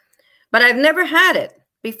house. But I've never had it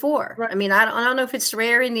before. Right. I mean, I don't know if it's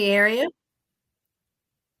rare in the area.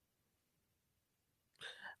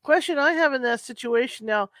 Question I have in that situation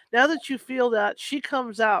now that you feel that, she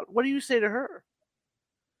comes out, what do you say to her?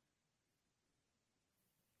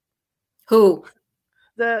 Who?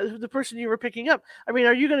 The person you were picking up. I mean,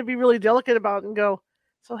 are you going to be really delicate about it and go,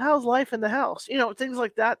 so how's life in the house? Things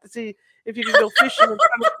like that, to see if you can go fishing and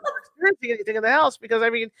kind of experiencing anything in the house, because I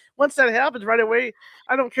mean, once that happens right away,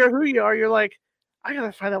 I don't care who you are, you're like, I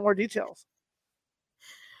gotta find out more details.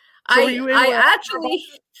 So I actually,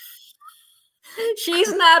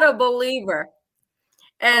 she's not a believer.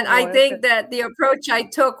 And I think that the approach I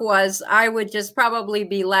took was I would just probably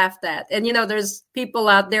be laughed at. And, there's people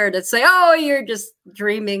out there that say, oh, you're just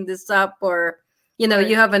dreaming this up, or, you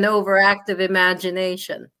have an overactive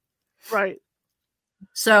imagination. Right.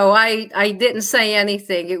 So I didn't say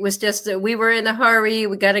anything. It was just that we were in a hurry.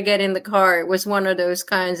 We got to get in the car. It was one of those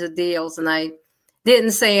kinds of deals. And I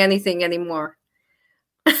didn't say anything anymore.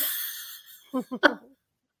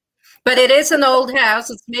 But it is an old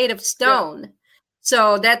house. It's made of stone. Yeah.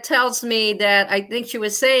 So that tells me that I think she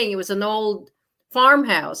was saying it was an old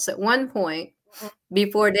farmhouse at one point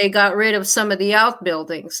before they got rid of some of the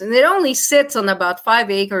outbuildings. And it only sits on about 5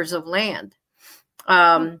 acres of land.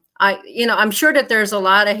 I'm sure that there's a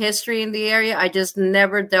lot of history in the area. I just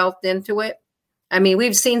never delved into it. I mean,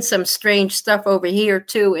 we've seen some strange stuff over here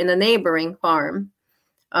too in a neighboring farm.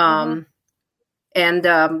 But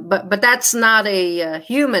that's not a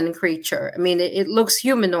human creature. I mean, it looks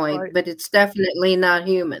humanoid, but it's definitely not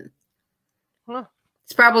human. Huh.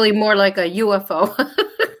 It's probably more like a UFO.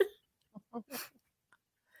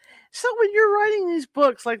 So when you're writing these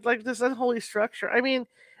books, like this Unholy Structure, I mean,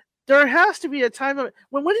 there has to be a time of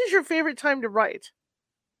when is your favorite time to write?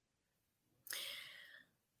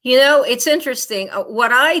 It's interesting.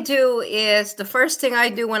 What I do is the first thing I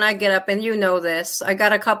do when I get up, and this, I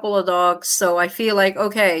got a couple of dogs, so I feel like,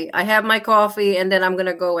 okay, I have my coffee and then I'm going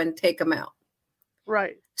to go and take them out.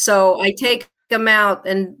 Right. So I take them out,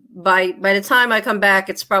 and by the time I come back,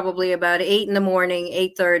 it's probably about 8 in the morning,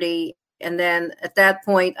 8:30. And then at that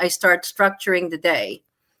point, I start structuring the day.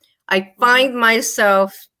 I find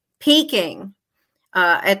myself peeking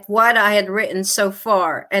at what I had written so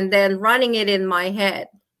far and then running it in my head,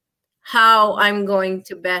 how I'm going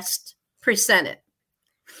to best present it.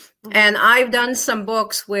 And I've done some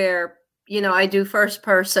books where, I do first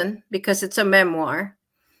person because it's a memoir.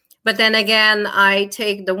 But then again, I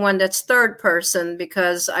take the one that's third person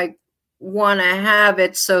because I want to have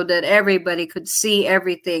it so that everybody could see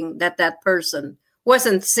everything that person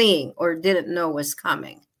wasn't seeing or didn't know was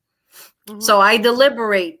coming. So I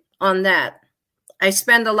deliberate on that. I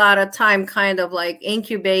spend a lot of time kind of like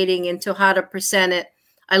incubating into how to present it.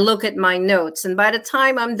 I look at my notes, and by the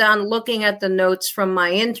time I'm done looking at the notes from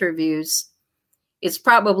my interviews, it's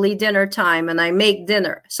probably dinner time, and I make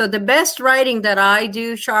dinner. So the best writing that I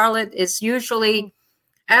do, Charlotte, is usually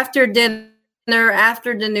after dinner,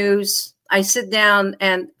 after the news. I sit down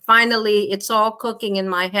and finally it's all cooking in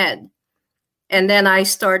my head. And then I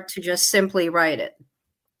start to just simply write it.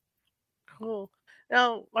 Cool.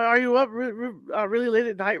 Now, are you up really late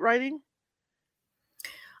at night writing?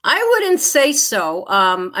 I wouldn't say so.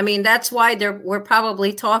 I mean, that's why we're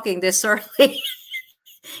probably talking this early.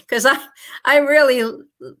 Because I'm really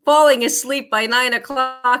falling asleep by 9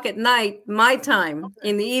 o'clock at night, my time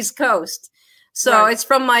in the East Coast. So it's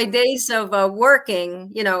from my days of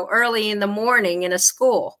working, early in the morning in a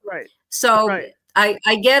school. Right. So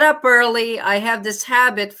I get up early. I have this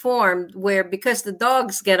habit formed where because the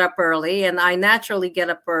dogs get up early and I naturally get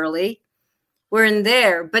up early, we're in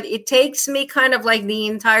there. But it takes me kind of like the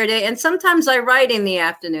entire day. And sometimes I write in the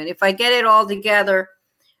afternoon. If I get it all together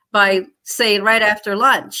by, say, right after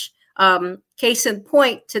lunch. Case in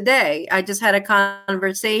point, today, I just had a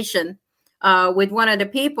conversation with one of the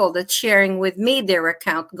people that's sharing with me their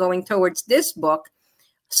account going towards this book.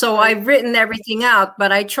 So I've written everything out,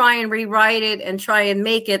 but I try and rewrite it and try and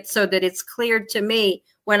make it so that it's clear to me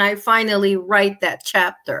when I finally write that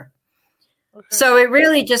chapter. Okay. So it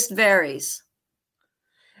really just varies.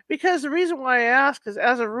 Because the reason why I ask is,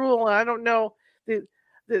 as a rule, I don't know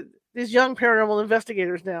these young paranormal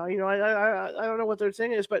investigators now, I don't know what their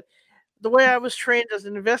thing is, but the way I was trained as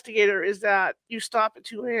an investigator is that you stop at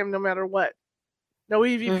 2 a.m. no matter what. No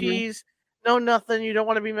EVPs, no nothing. You don't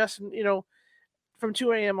want to be messing, from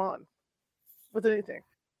 2 a.m. on with anything.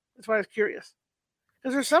 That's why I was curious.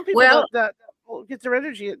 Because there's some people that will get their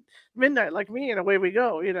energy at midnight like me, and away we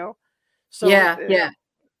go, So yeah.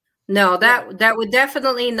 No, that would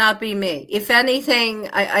definitely not be me. If anything,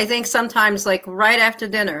 I think sometimes like right after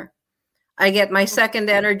dinner, I get my second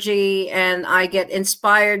energy and I get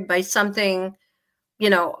inspired by something,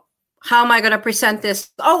 how am I going to present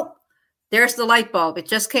this? Oh, there's the light bulb. It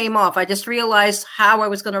just came off. I just realized how I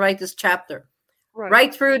was going to write this chapter.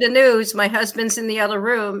 Right through the news, my husband's in the other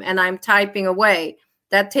room and I'm typing away.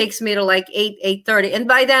 That takes me to like 8:30. And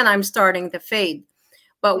by then I'm starting to fade.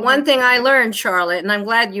 But one thing I learned, Charlotte, and I'm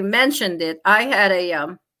glad you mentioned it, I had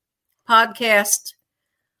a podcast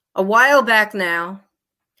a while back now.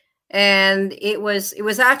 and it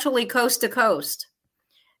was actually coast to coast.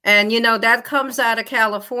 And that comes out of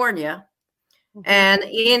California. Mm-hmm. And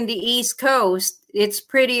in the East Coast, it's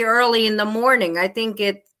pretty early in the morning. I think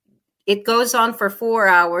it goes on for 4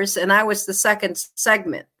 hours, and I was the second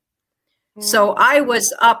segment. Mm-hmm. So I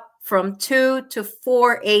was up from 2 to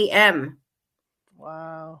 4 a.m.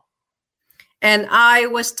 Wow. And I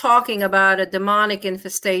was talking about a demonic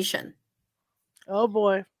infestation. Oh,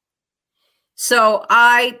 boy. So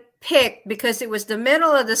I picked, because it was the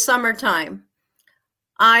middle of the summertime,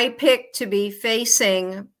 I picked to be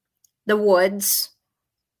facing the woods.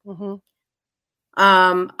 Mm-hmm.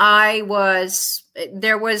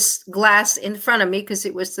 There was glass in front of me because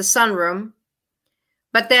it was the sunroom.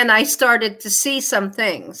 But then I started to see some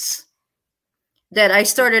things that I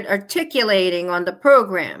started articulating on the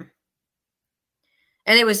program.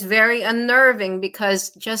 And it was very unnerving because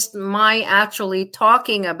just my actually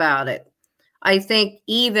talking about it, I think,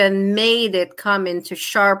 even made it come into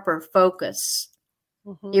sharper focus.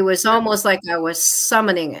 Mm-hmm. It was almost like I was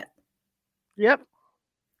summoning it. Yep.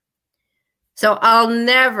 So I'll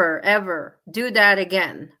never, ever do that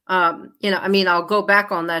again. I'll go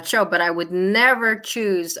back on that show, but I would never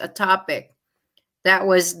choose a topic that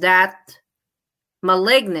was that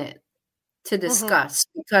malignant to discuss,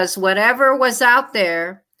 mm-hmm. because whatever was out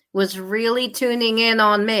there was really tuning in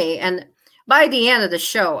on me. And by the end of the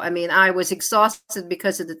show, I was exhausted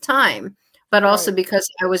because of the time, but also because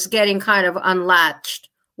I was getting kind of unlatched,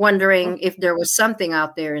 wondering if there was something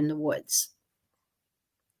out there in the woods.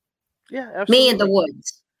 Yeah, absolutely. Me in the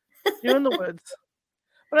woods. You in the woods.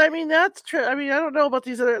 But that's true. I don't know about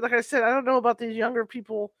these other, like I said, I don't know about these younger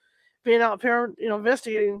people being out there,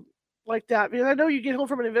 investigating like that. Because I know you get home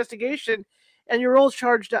from an investigation and you're all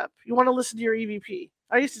charged up. You want to listen to your EVP.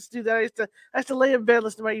 I used to do that. I used to lay in bed,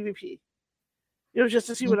 listen to my EVP. Just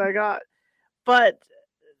to see what I got. But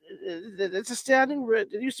it's a standing rule.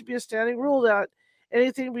 It used to be a standing rule that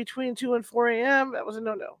anything between 2 and 4 a.m., that was a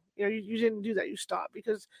no-no. You didn't do that. You stopped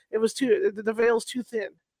because it was the veil's too thin.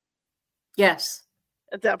 Yes.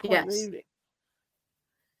 At that point in the evening.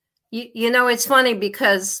 It's funny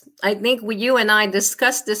because I think you and I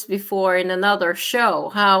discussed this before in another show,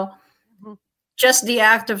 how just the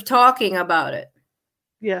act of talking about it.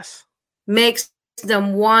 Yes. Makes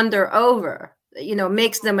them wander over,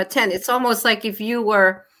 makes them attend. It's almost like if you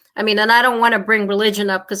were, and I don't want to bring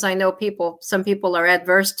religion up because I know some people are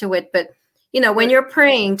adverse to it, but when you're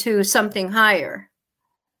praying to something higher,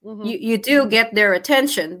 you do get their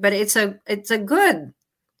attention, but it's a good,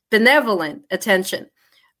 benevolent attention.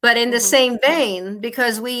 But in the same vein,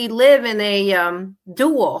 because we live in a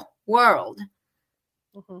dual world,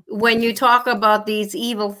 when you talk about these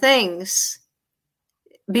evil things,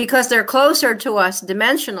 because they're closer to us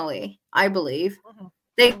dimensionally, I believe,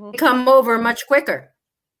 they come over much quicker.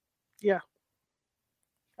 Yeah.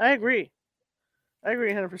 I agree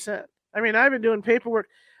 100%. I've been doing paperwork.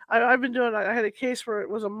 I had a case where it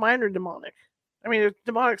was a minor demonic.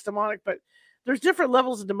 Demonic's demonic, but there's different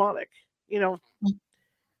levels of demonic, and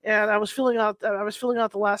I was filling out the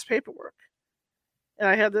last paperwork,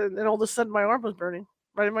 and and all of a sudden my arm was burning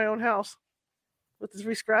right in my own house with the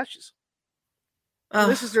 3 scratches.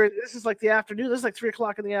 This is like the afternoon. This is like 3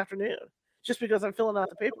 o'clock in the afternoon, just because I'm filling out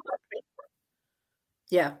the paperwork.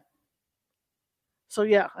 Yeah. So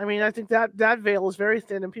yeah, I think that veil is very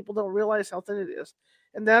thin, and people don't realize how thin it is,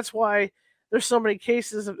 and that's why there's so many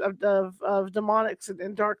cases of demonics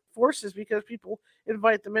and dark forces, because people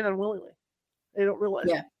invite them in unwillingly. They don't realize.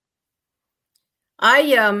 Yeah.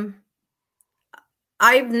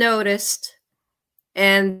 I've noticed,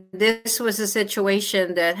 and this was a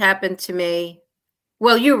situation that happened to me.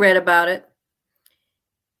 Well, you read about it.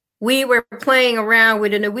 We were playing around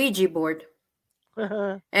with an Ouija board,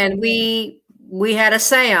 and we had a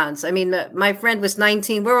seance. My friend was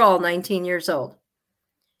 19. We're all 19 years old.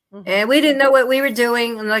 And we didn't know what we were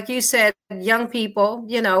doing. And like you said, young people,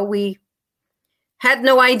 we had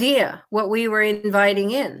no idea what we were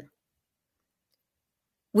inviting in.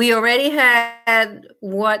 We already had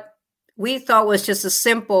what we thought was just a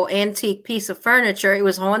simple antique piece of furniture. It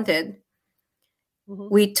was haunted.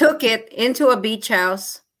 We took it into a beach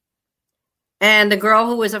house. And the girl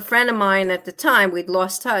who was a friend of mine at the time, we'd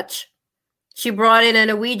lost touch, she brought in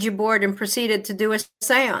an Ouija board and proceeded to do a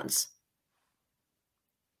seance.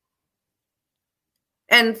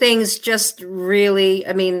 And things just really,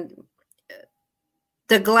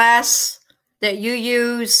 the glass that you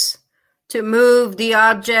use to move the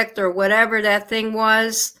object or whatever that thing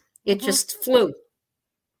was, it just flew.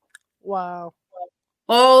 Wow.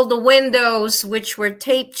 All the windows, which were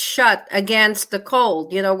taped shut against the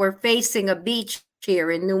cold, we're facing a beach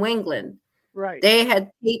here in New England. Right. They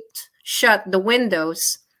had taped shut the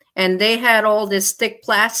windows, and they had all this thick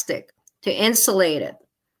plastic to insulate it.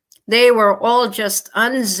 They were all just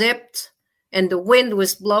unzipped, and the wind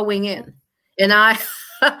was blowing in. And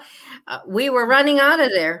we were running out of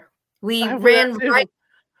there. We ran right.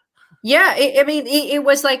 Yeah, it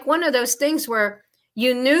was like one of those things where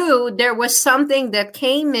you knew there was something that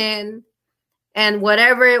came in, and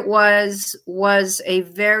whatever it was a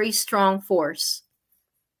very strong force.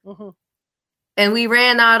 Mm-hmm. And we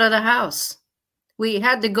ran out of the house. We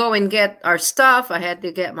had to go and get our stuff. I had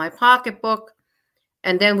to get my pocketbook,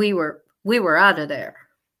 and then we were out of there.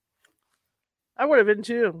 I would have been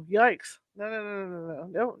too. Yikes! No.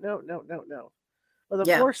 With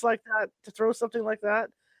a force like that, to throw something like that,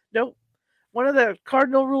 nope. One of the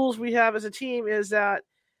cardinal rules we have as a team is that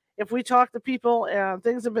if we talk to people and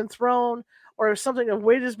things have been thrown, or if something of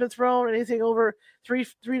weight has been thrown, anything over 3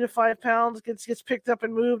 to 5 pounds gets picked up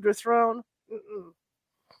and moved or thrown,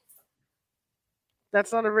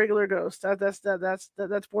 that's not a regular ghost.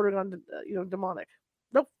 That's bordering on demonic.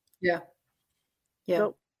 Nope. Yeah.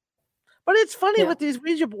 Nope. But it's funny with these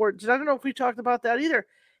Ouija boards. I don't know if we talked about that either.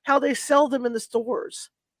 How they sell them in the stores.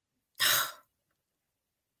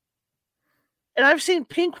 And I've seen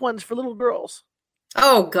pink ones for little girls.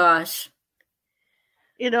 Oh gosh.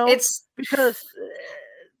 It's because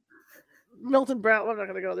Milton Bradley. I'm not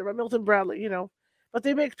going to go there, but Milton Bradley. But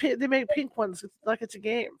they make pink ones like it's a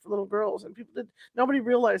game for little girls, and nobody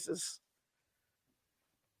realizes.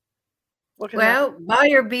 Well,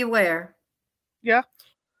 buyer beware. Yeah.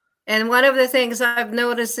 And one of the things I've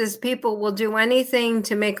noticed is people will do anything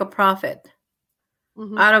to make a profit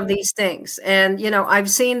out of these things. And, I've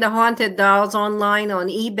seen the haunted dolls online on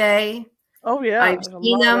eBay. Oh, yeah. I've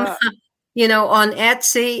seen them, on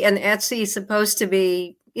Etsy. And Etsy is supposed to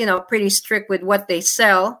be, pretty strict with what they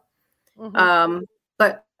sell. Mm-hmm.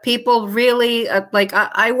 But people really,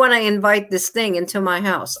 I want to invite this thing into my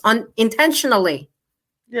house intentionally.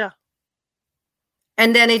 Yeah.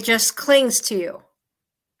 And then it just clings to you.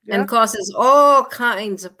 Yeah. And causes all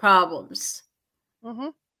kinds of problems. Mm-hmm.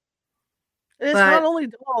 It's not only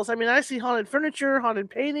dolls. I mean, I see haunted furniture, haunted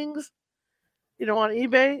paintings, on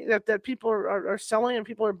eBay that people are selling and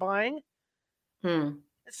people are buying.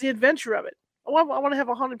 It's the adventure of it. Oh, I want to have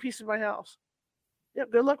a haunted piece in my house. Yeah,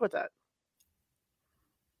 good luck with that.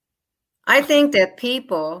 I think that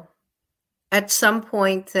people at some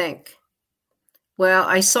point think, well,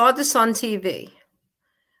 I saw this on TV.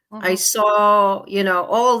 I saw,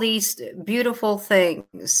 all these beautiful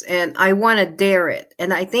things, and I want to dare it.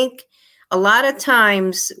 And I think a lot of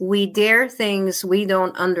times we dare things we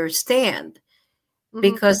don't understand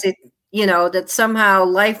because that somehow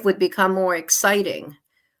life would become more exciting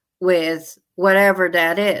with whatever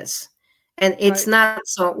that is. And it's not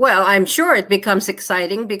so, well, I'm sure it becomes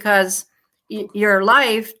exciting because your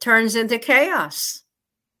life turns into chaos.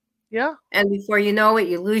 Yeah. And before you know it,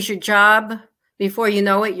 you lose your job. Before you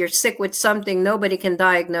know it, you're sick with something nobody can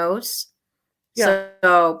diagnose. Yeah.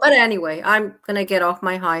 So, but anyway, I'm going to get off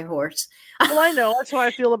my high horse. Well, I know. That's how I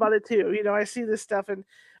feel about it too. I see this stuff and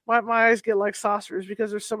my eyes get like saucers because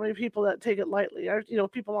there's so many people that take it lightly.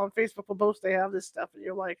 People on Facebook will boast they have this stuff and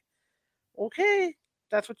you're like, okay,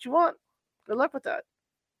 that's what you want. Good luck with that.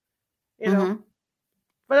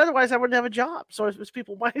 But otherwise I wouldn't have a job. So it's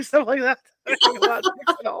people buying stuff like that.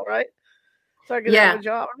 All right. So I can have a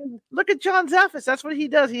job. I mean, look at John Zaffis. That's what he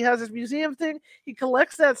does. He has his museum thing. He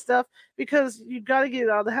collects that stuff because you've got to get it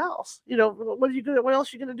out of the house. What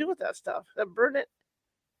else are you going to do with that stuff? Burn it?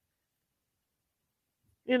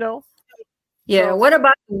 Yeah. So, what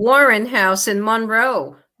about the Warren House in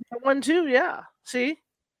Monroe? The one too. Yeah. See,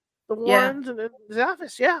 the Warrens and then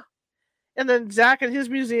Zaffis. Yeah. And then Zach and his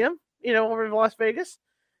museum. Over in Las Vegas.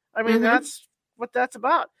 I mean, that's what that's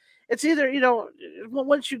about. It's either,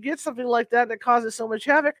 once you get something like that and it causes so much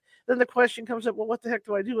havoc, then the question comes up, well, what the heck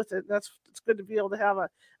do I do with it? And it's good to be able to have a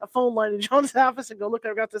phone line in John's office and go, look,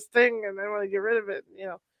 I've got this thing and I want to get rid of it,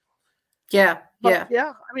 Yeah. But,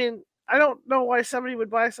 yeah. I mean, I don't know why somebody would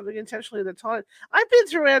buy something intentionally that's haunted. I've been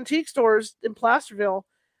through antique stores in Placerville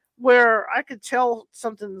where I could tell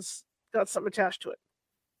something's got something attached to it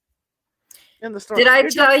in the store. Did I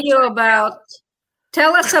tell you about...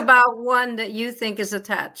 Tell us about one that you think is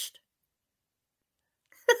attached.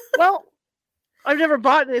 Well, I've never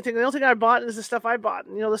bought anything. The only thing I bought is the stuff I bought.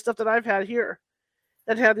 The stuff that I've had here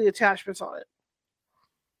that had the attachments on it.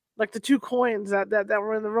 Like the 2 coins that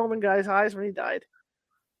were in the Roman guy's eyes when he died.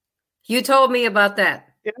 You told me about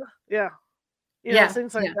that. Yeah.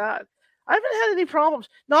 Things like that. I haven't had any problems.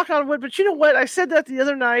 Knock on wood. But you know what? I said that the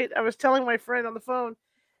other night. I was telling my friend on the phone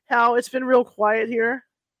how it's been real quiet here.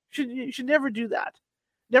 You should never do that.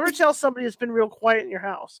 Never tell somebody it's been real quiet in your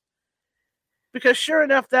house. Because sure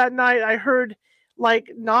enough, that night I heard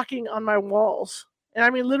like knocking on my walls. And I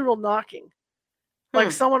mean literal knocking.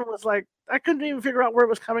 Like someone was like, I couldn't even figure out where it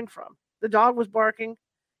was coming from. The dog was barking,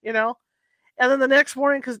 you know? And then the next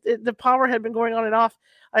morning, because the power had been going on and off,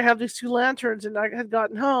 I have these 2 lanterns, and I had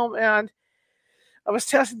gotten home, and I was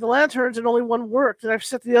testing the lanterns, and only one worked, and I've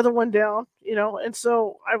set the other one down, you know? And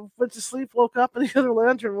so I went to sleep, woke up, and the other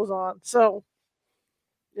lantern was on. So,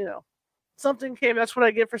 you know, something came. That's what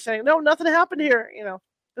I get for saying, no, nothing happened here, you know,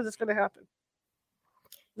 because it's going to happen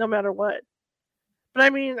no matter what. But I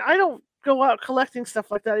mean, I don't go out collecting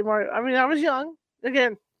stuff like that anymore. I mean, I was young.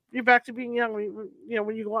 Again, you're back to being young when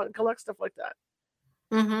you go out and collect stuff like that.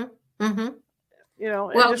 You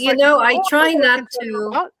know. Well, you know, I try not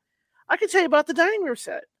to. I can tell you about the dining room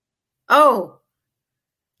set. Oh,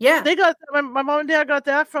 yeah. They got my mom and dad got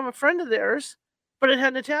that from a friend of theirs, but it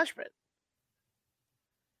had an attachment.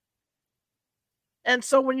 And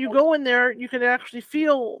so when you go in there, you can actually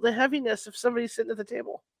feel the heaviness of somebody sitting at the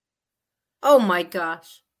table. Oh my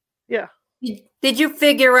gosh. Yeah. Did you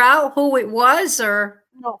figure out who it was, or?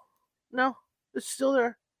 No, it's still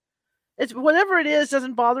there. It's whatever it is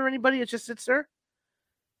doesn't bother anybody. It just sits there.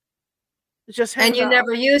 It just hangs and you out.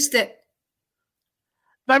 Never used it.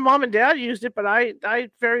 My mom and dad used it, but I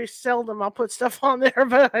very seldom. I'll put stuff on there,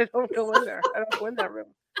 but I don't go in there. I don't go in that room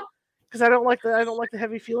because I don't like the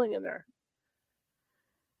heavy feeling in there.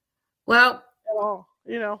 Well, at all,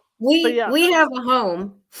 you know. We have a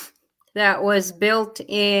home that was built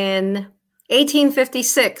in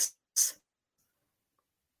 1856.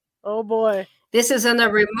 Oh boy. This is in a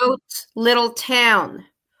remote little town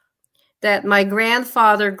that my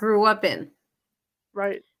grandfather grew up in.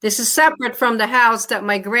 Right. This is separate from the house that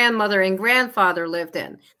my grandmother and grandfather lived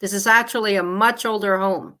in. This is actually a much older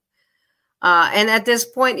home. And at this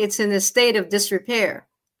point, it's in a state of disrepair.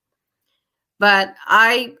 But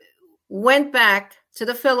I went back to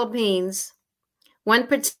the Philippines. One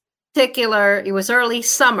particular, it was early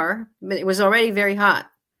summer, but it was already very hot.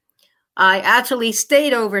 I actually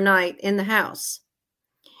stayed overnight in the house.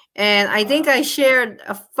 And I think I shared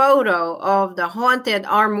a photo of the haunted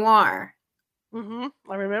armoire. I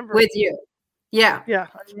remember. With you. Yeah. Yeah,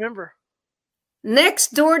 I remember.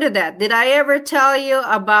 Next door to that, did I ever tell you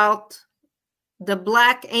about the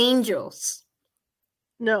black angels?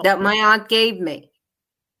 No. That my aunt gave me?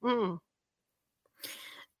 Mm-mm.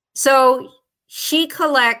 So she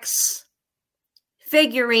collects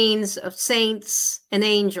figurines of saints and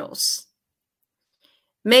angels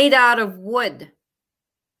made out of wood.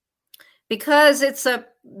 Because it's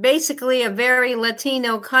basically a very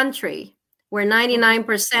Latino country where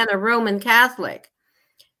 99% are Roman Catholic.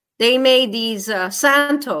 They made these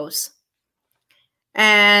santos,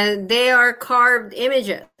 and they are carved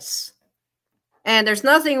images. And there's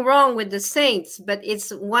nothing wrong with the saints, but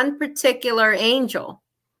it's one particular angel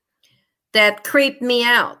that creeped me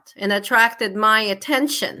out and attracted my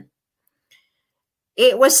attention.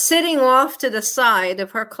 It was sitting off to the side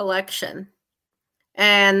of her collection,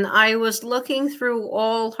 and I was looking through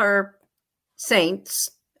all her saints,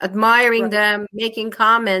 admiring them, making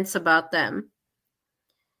comments about them.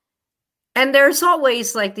 And there's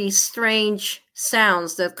always like these strange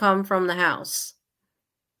sounds that come from the house.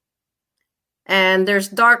 And there's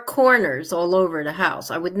dark corners all over the house.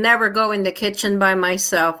 I would never go in the kitchen by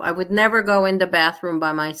myself. I would never go in the bathroom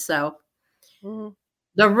by myself.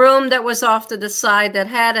 The room that was off to the side that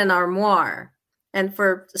had an armoire. And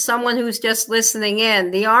for someone who's just listening in,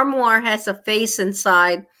 the armoire has a face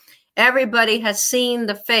inside. Everybody has seen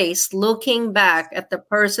the face looking back at the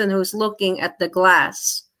person who's looking at the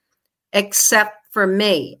glass, except for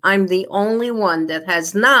me. I'm the only one that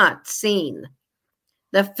has not seen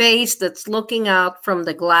the face that's looking out from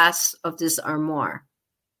the glass of this armoire.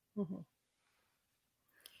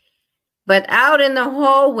 But out in the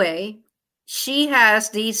hallway, she has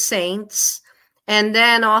these saints, and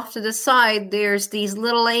then off to the side, there's these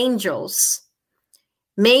little angels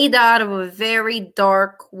made out of a very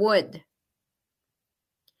dark wood.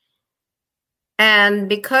 And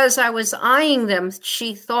because I was eyeing them,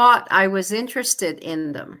 she thought I was interested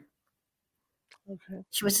in them. Okay.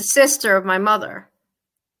 She was a sister of my mother.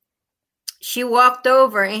 She walked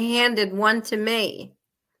over and handed one to me.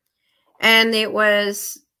 And it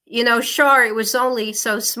was, sure, it was only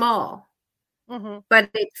so small. But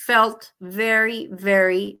it felt very,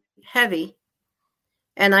 very heavy.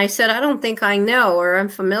 And I said, I don't think I know or I'm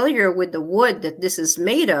familiar with the wood that this is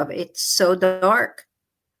made of. It's so dark.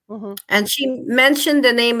 And she mentioned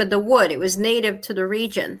the name of the wood. It was native to the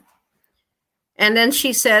region. And then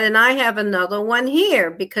she said, and I have another one here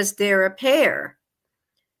because they're a pair.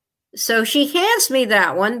 So she hands me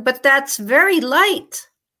that one, but that's very light.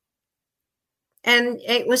 And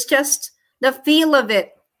it was just the feel of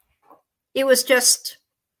it. It was just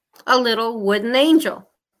a little wooden angel.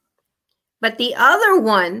 But the other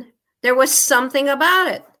one, there was something about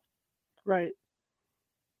it. Right.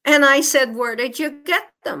 And I said, where did you get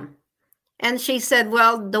them? And she said,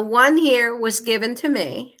 well, the one here was given to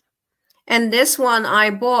me. And this one I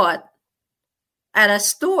bought at a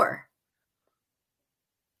store.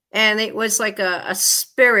 And it was like a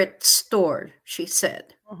spirit store, she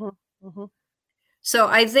said. So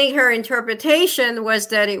I think her interpretation was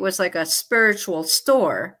that it was like a spiritual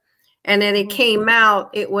store. And then it came out,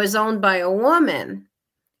 it was owned by a woman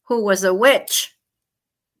who was a witch.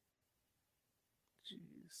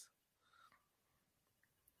 Jeez.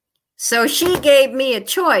 So she gave me a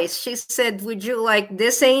choice. She said, would you like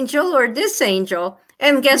this angel or this angel?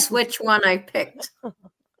 And guess which one I picked?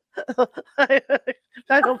 I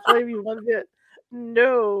don't blame you one bit.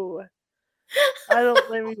 No. I don't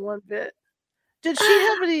blame you one bit. Did she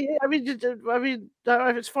have any? I mean,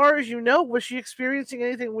 as far as you know, was she experiencing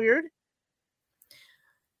anything weird?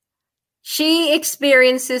 She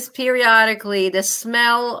experiences periodically the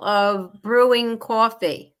smell of brewing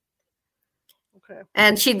coffee. Okay.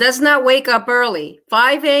 And she does not wake up early.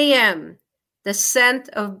 5 a.m., the scent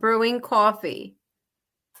of brewing coffee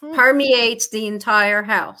permeates the entire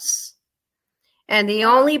house. And the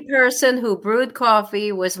only person who brewed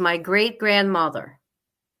coffee was my great-grandmother.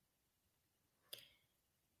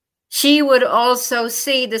 She would also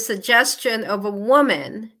see the suggestion of a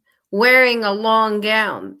woman wearing a long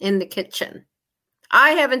gown in the kitchen.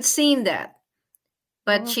 I haven't seen that,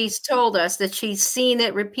 but she's told us that she's seen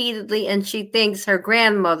it repeatedly and she thinks her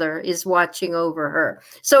grandmother is watching over her.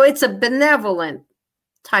 So it's a benevolent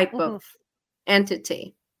type of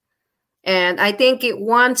entity. And I think it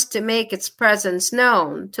wants to make its presence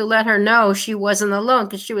known, to let her know she wasn't alone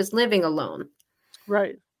because she was living alone.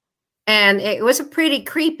 Right. And it was a pretty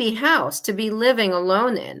creepy house to be living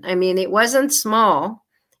alone in. I mean, it wasn't small.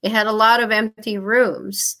 It had a lot of empty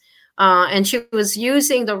rooms. And she was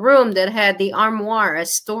using the room that had the armoire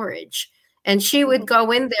as storage. And she would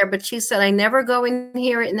go in there, but she said, I never go in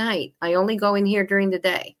here at night. I only go in here during the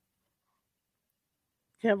day.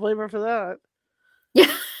 Can't blame her for that.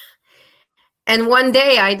 Yeah. And one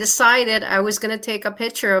day I decided I was going to take a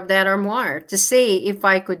picture of that armoire to see if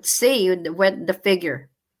I could see the figure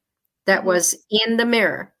that was in the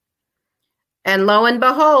mirror. And lo and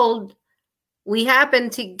behold, we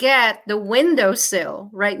happened to get the windowsill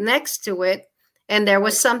right next to it, and there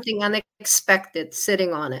was something unexpected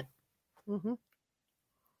sitting on it.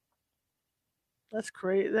 That's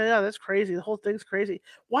crazy. Yeah, that's crazy. The whole thing's crazy.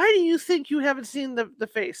 Why do you think you haven't seen the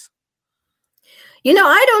face?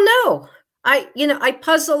 I don't know. I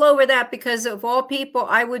puzzle over that because of all people,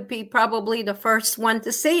 I would be probably the first one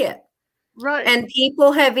to see it. Right. And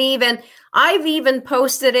people I've even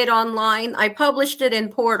posted it online. I published it in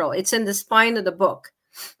Portal. It's in the spine of the book.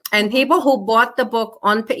 And people who bought the book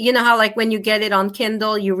how like when you get it on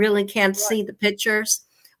Kindle, you really can't see the pictures.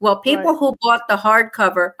 Well, people who bought the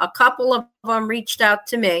hardcover, a couple of them reached out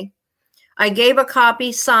to me. I gave a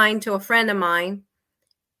copy signed to a friend of mine.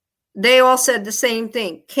 They all said the same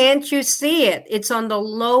thing. Can't you see it? It's on the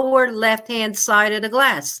lower left-hand side of the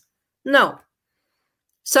glass. No.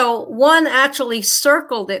 So one actually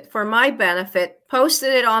circled it for my benefit,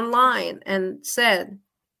 posted it online, and said,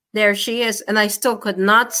 there she is. And I still could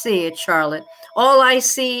not see it, Charlotte. All I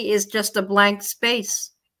see is just a blank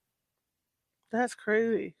space. That's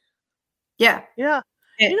crazy. Yeah. Yeah.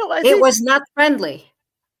 It was not friendly.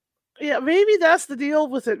 Yeah, maybe that's the deal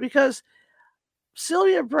with it, because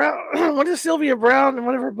Sylvia Browne, what is Sylvia Browne in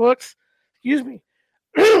one of her books? Excuse me.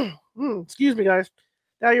 Excuse me, guys.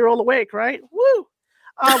 Now you're all awake, right? Woo!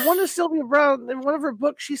 One of Sylvia Browne, in one of her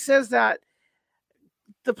books, she says that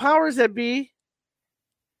the powers that be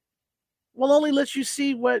will only let you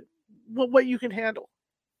see what you can handle.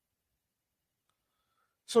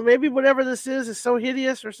 So maybe whatever this is so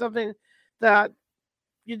hideous or something that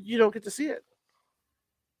you don't get to see it.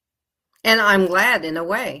 And I'm glad in a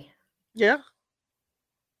way. Yeah.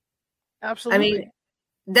 Absolutely. I mean,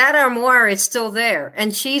 that armoire is still there,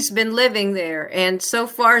 and she's been living there, and so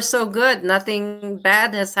far so good. Nothing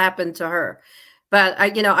bad has happened to her. But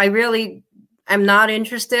I really am not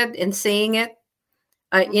interested in seeing it.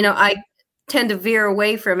 I tend to veer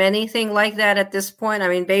away from anything like that at this point. I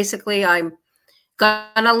mean, basically, I'm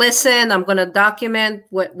gonna listen. I'm gonna document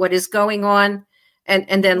what is going on,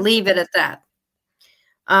 and then leave it at that.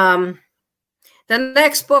 The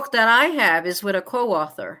next book that I have is with a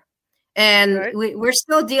co-author. And we're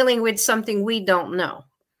still dealing with something we don't know.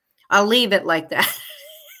 I'll leave it like that.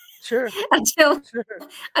 Sure. until Sure.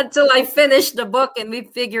 until I finish the book and we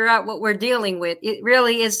figure out what we're dealing with. It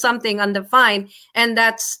really is something undefined, and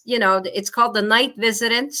that's, it's called the night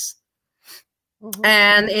visitants. Mm-hmm.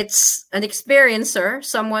 And it's an experiencer,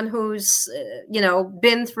 someone who's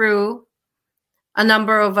been through a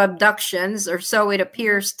number of abductions, or so it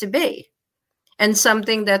appears to be, and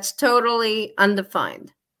something that's totally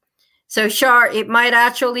undefined. So, Shar, it might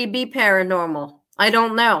actually be paranormal. I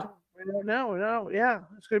don't know. I don't know. No, yeah,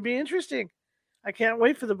 it's going to be interesting. I can't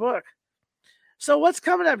wait for the book. So, what's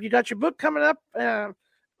coming up? You got your book coming up?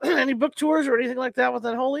 Any book tours or anything like that with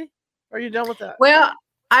Unholy? Or are you done with that? Well,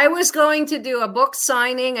 I was going to do a book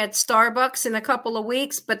signing at Starbucks in a couple of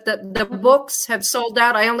weeks, but the books have sold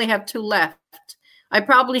out. I only have 2 left. I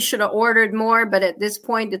probably should have ordered more, but at this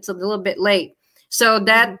point, it's a little bit late. So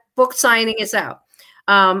that book signing is out.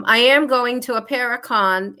 I am going to a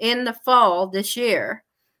Paracon in the fall this year.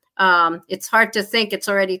 It's hard to think it's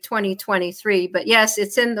already 2023, but yes,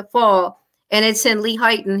 it's in the fall, and it's in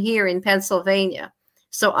Lehighton here in Pennsylvania.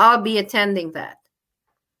 So I'll be attending that.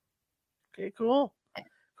 Okay, cool.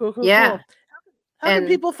 Cool. Yeah. How can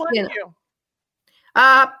people find you?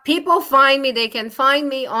 People find me. They can find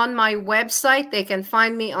me on my website. They can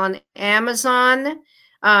find me on Amazon.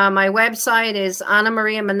 My website is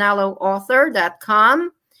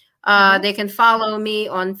AnnaMariaManaloAuthor.com. They can follow me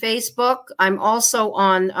on Facebook. I'm also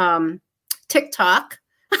on TikTok.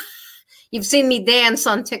 You've seen me dance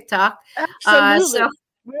on TikTok. Absolutely.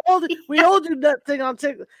 We all do that thing on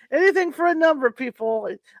TikTok. Anything for a number, people.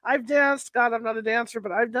 I've danced. God, I'm not a dancer,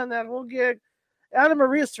 but I've done that whole gig. Anna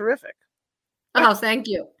Maria is terrific. Oh, thank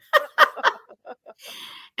you.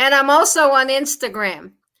 And I'm also on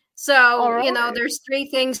Instagram. So, there's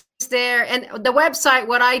 3 things there. And the website,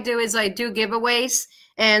 what I do is I do giveaways.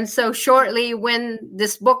 And so shortly when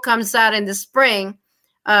this book comes out in the spring,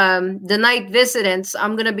 the night visitants,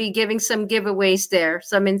 I'm going to be giving some giveaways there,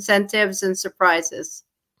 some incentives and surprises.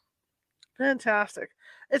 Fantastic.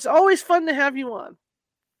 It's always fun to have you on.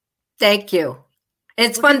 Thank you.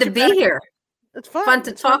 It's fun to be here. It's fun. Fun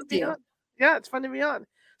to talk to you. Yeah, it's fun to be on.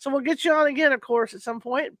 So we'll get you on again, of course, at some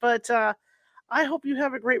point. But I hope you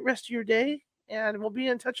have a great rest of your day, and we'll be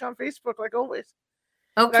in touch on Facebook like always.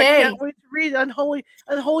 Okay. I can't wait to read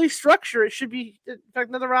Unholy Structure. It should be, in fact,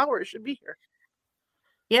 another hour. It should be here.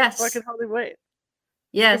 Yes. So I can hardly wait.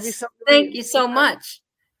 Yes. Thank you so much.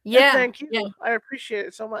 Yeah. And thank you. Yeah. I appreciate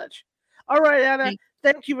it so much. All right, Anna.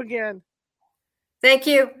 Thank you again. Thank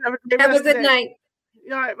you. Have a good night.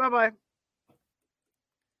 All right. Bye-bye.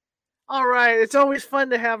 All right. It's always fun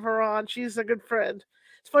to have her on. She's a good friend.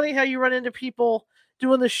 It's funny how you run into people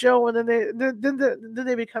doing the show and then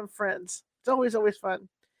they become friends. It's always fun.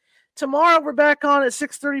 Tomorrow we're back on at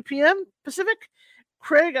 6:30 p.m. Pacific.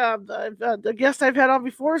 Craig, the guest I've had on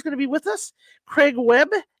before, is going to be with us. Craig Webb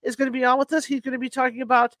is going to be on with us. He's going to be talking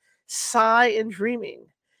about psi and dreaming.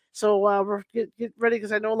 So we're get ready,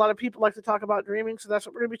 because I know a lot of people like to talk about dreaming. So that's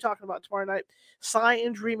what we're going to be talking about tomorrow night. Psi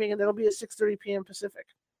and dreaming, and that'll be at 6:30 p.m. Pacific.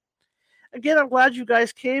 Again, I'm glad you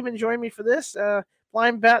guys came and joined me for this.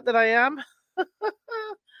 Blind bat that I am.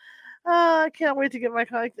 I can't wait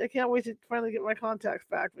to finally get my contacts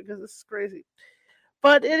back, because this is crazy.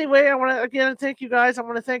 But anyway, I want to again thank you guys. I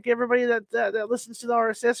want to thank everybody that listens to the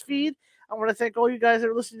RSS feed. I want to thank all you guys that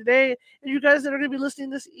are listening today, and you guys that are going to be listening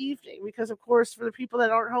this evening, because of course, for the people that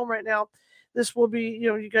aren't home right now, this will be,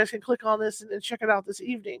 you guys can click on this and check it out this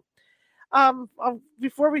evening.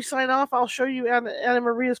 Before we sign off, I'll show you Anna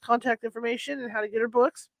Maria's contact information and how to get her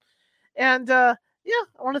books. And I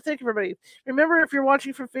want to thank everybody. Remember, if you're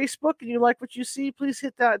watching from Facebook and you like what you see, please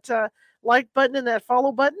hit that like button and that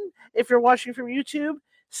follow button. If you're watching from YouTube,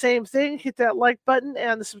 same thing. Hit that like button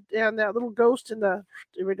and that little ghost in the,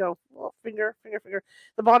 here we go, finger,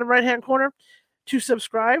 the bottom right-hand corner to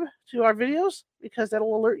subscribe to our videos, because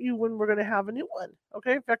that'll alert you when we're going to have a new one.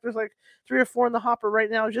 Okay. In fact, there's like 3 or 4 in the hopper right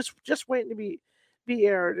now, just waiting to be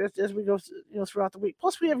aired as we go, throughout the week.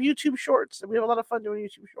 Plus, we have YouTube Shorts, and we have a lot of fun doing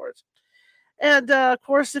YouTube Shorts. And of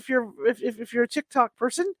course, if you're a TikTok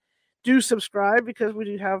person, do subscribe, because we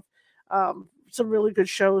do have some really good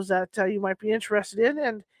shows that you might be interested in.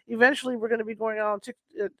 And eventually, we're going to be going on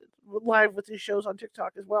live with these shows on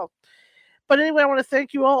TikTok as well. But anyway, I want to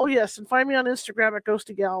thank you all. Oh, yes, and find me on Instagram at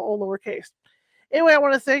GhostieGal, all lowercase. Anyway, I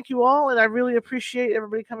want to thank you all, and I really appreciate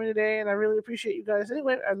everybody coming today, and I really appreciate you guys.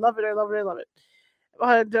 Anyway, I love it.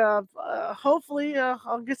 And hopefully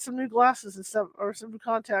I'll get some new glasses and stuff, or some new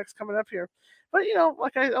contacts coming up here. But,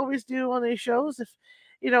 like I always do on these shows, if,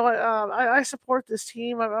 I support this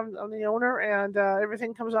team. I'm the owner, and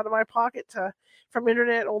everything comes out of my pocket, from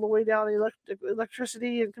internet all the way down to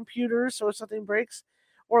electricity and computers. So if something breaks,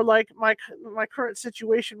 or like my current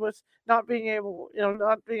situation with not being able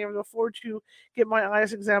to afford to get my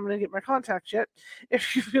eyes examined and get my contacts yet.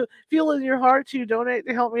 If you feel in your heart to donate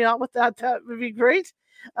to help me out with that, that would be great.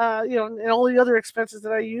 And all the other expenses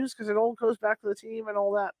that I use, because it all goes back to the team and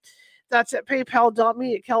all that. That's at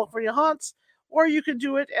paypal.me/CaliforniaHaunts, or you can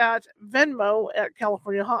do it at Venmo at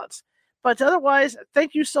California Haunts. But otherwise,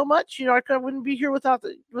 thank you so much. I wouldn't be here without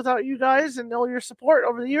you guys and all your support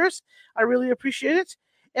over the years. I really appreciate it.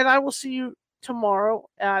 And I will see you tomorrow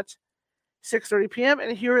at 6:30 p.m.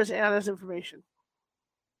 And here is Anna's information.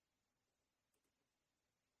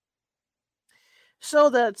 So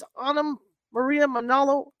that's Anna Maria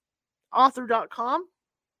Manalo author.com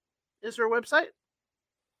is her website.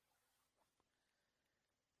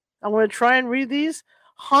 I'm going to try and read these.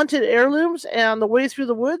 Haunted Heirlooms and The Way Through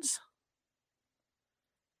the Woods.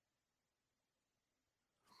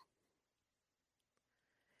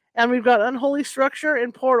 And we've got Unholy Structure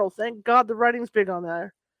and Portal. Thank God the writing's big on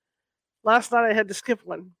there. Last night I had to skip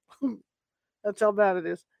one. That's how bad it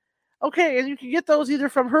is. Okay, and you can get those either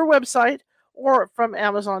from her website or from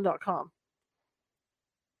Amazon.com.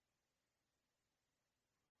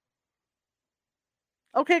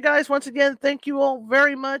 Okay, guys, once again, thank you all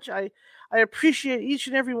very much. I appreciate each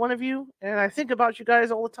and every one of you, and I think about you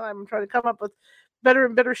guys all the time. I'm trying to come up with better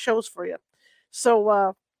and better shows for you.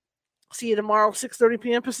 So, see you tomorrow, 6:30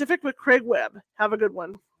 p.m. Pacific with Craig Webb. Have a good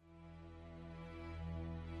one.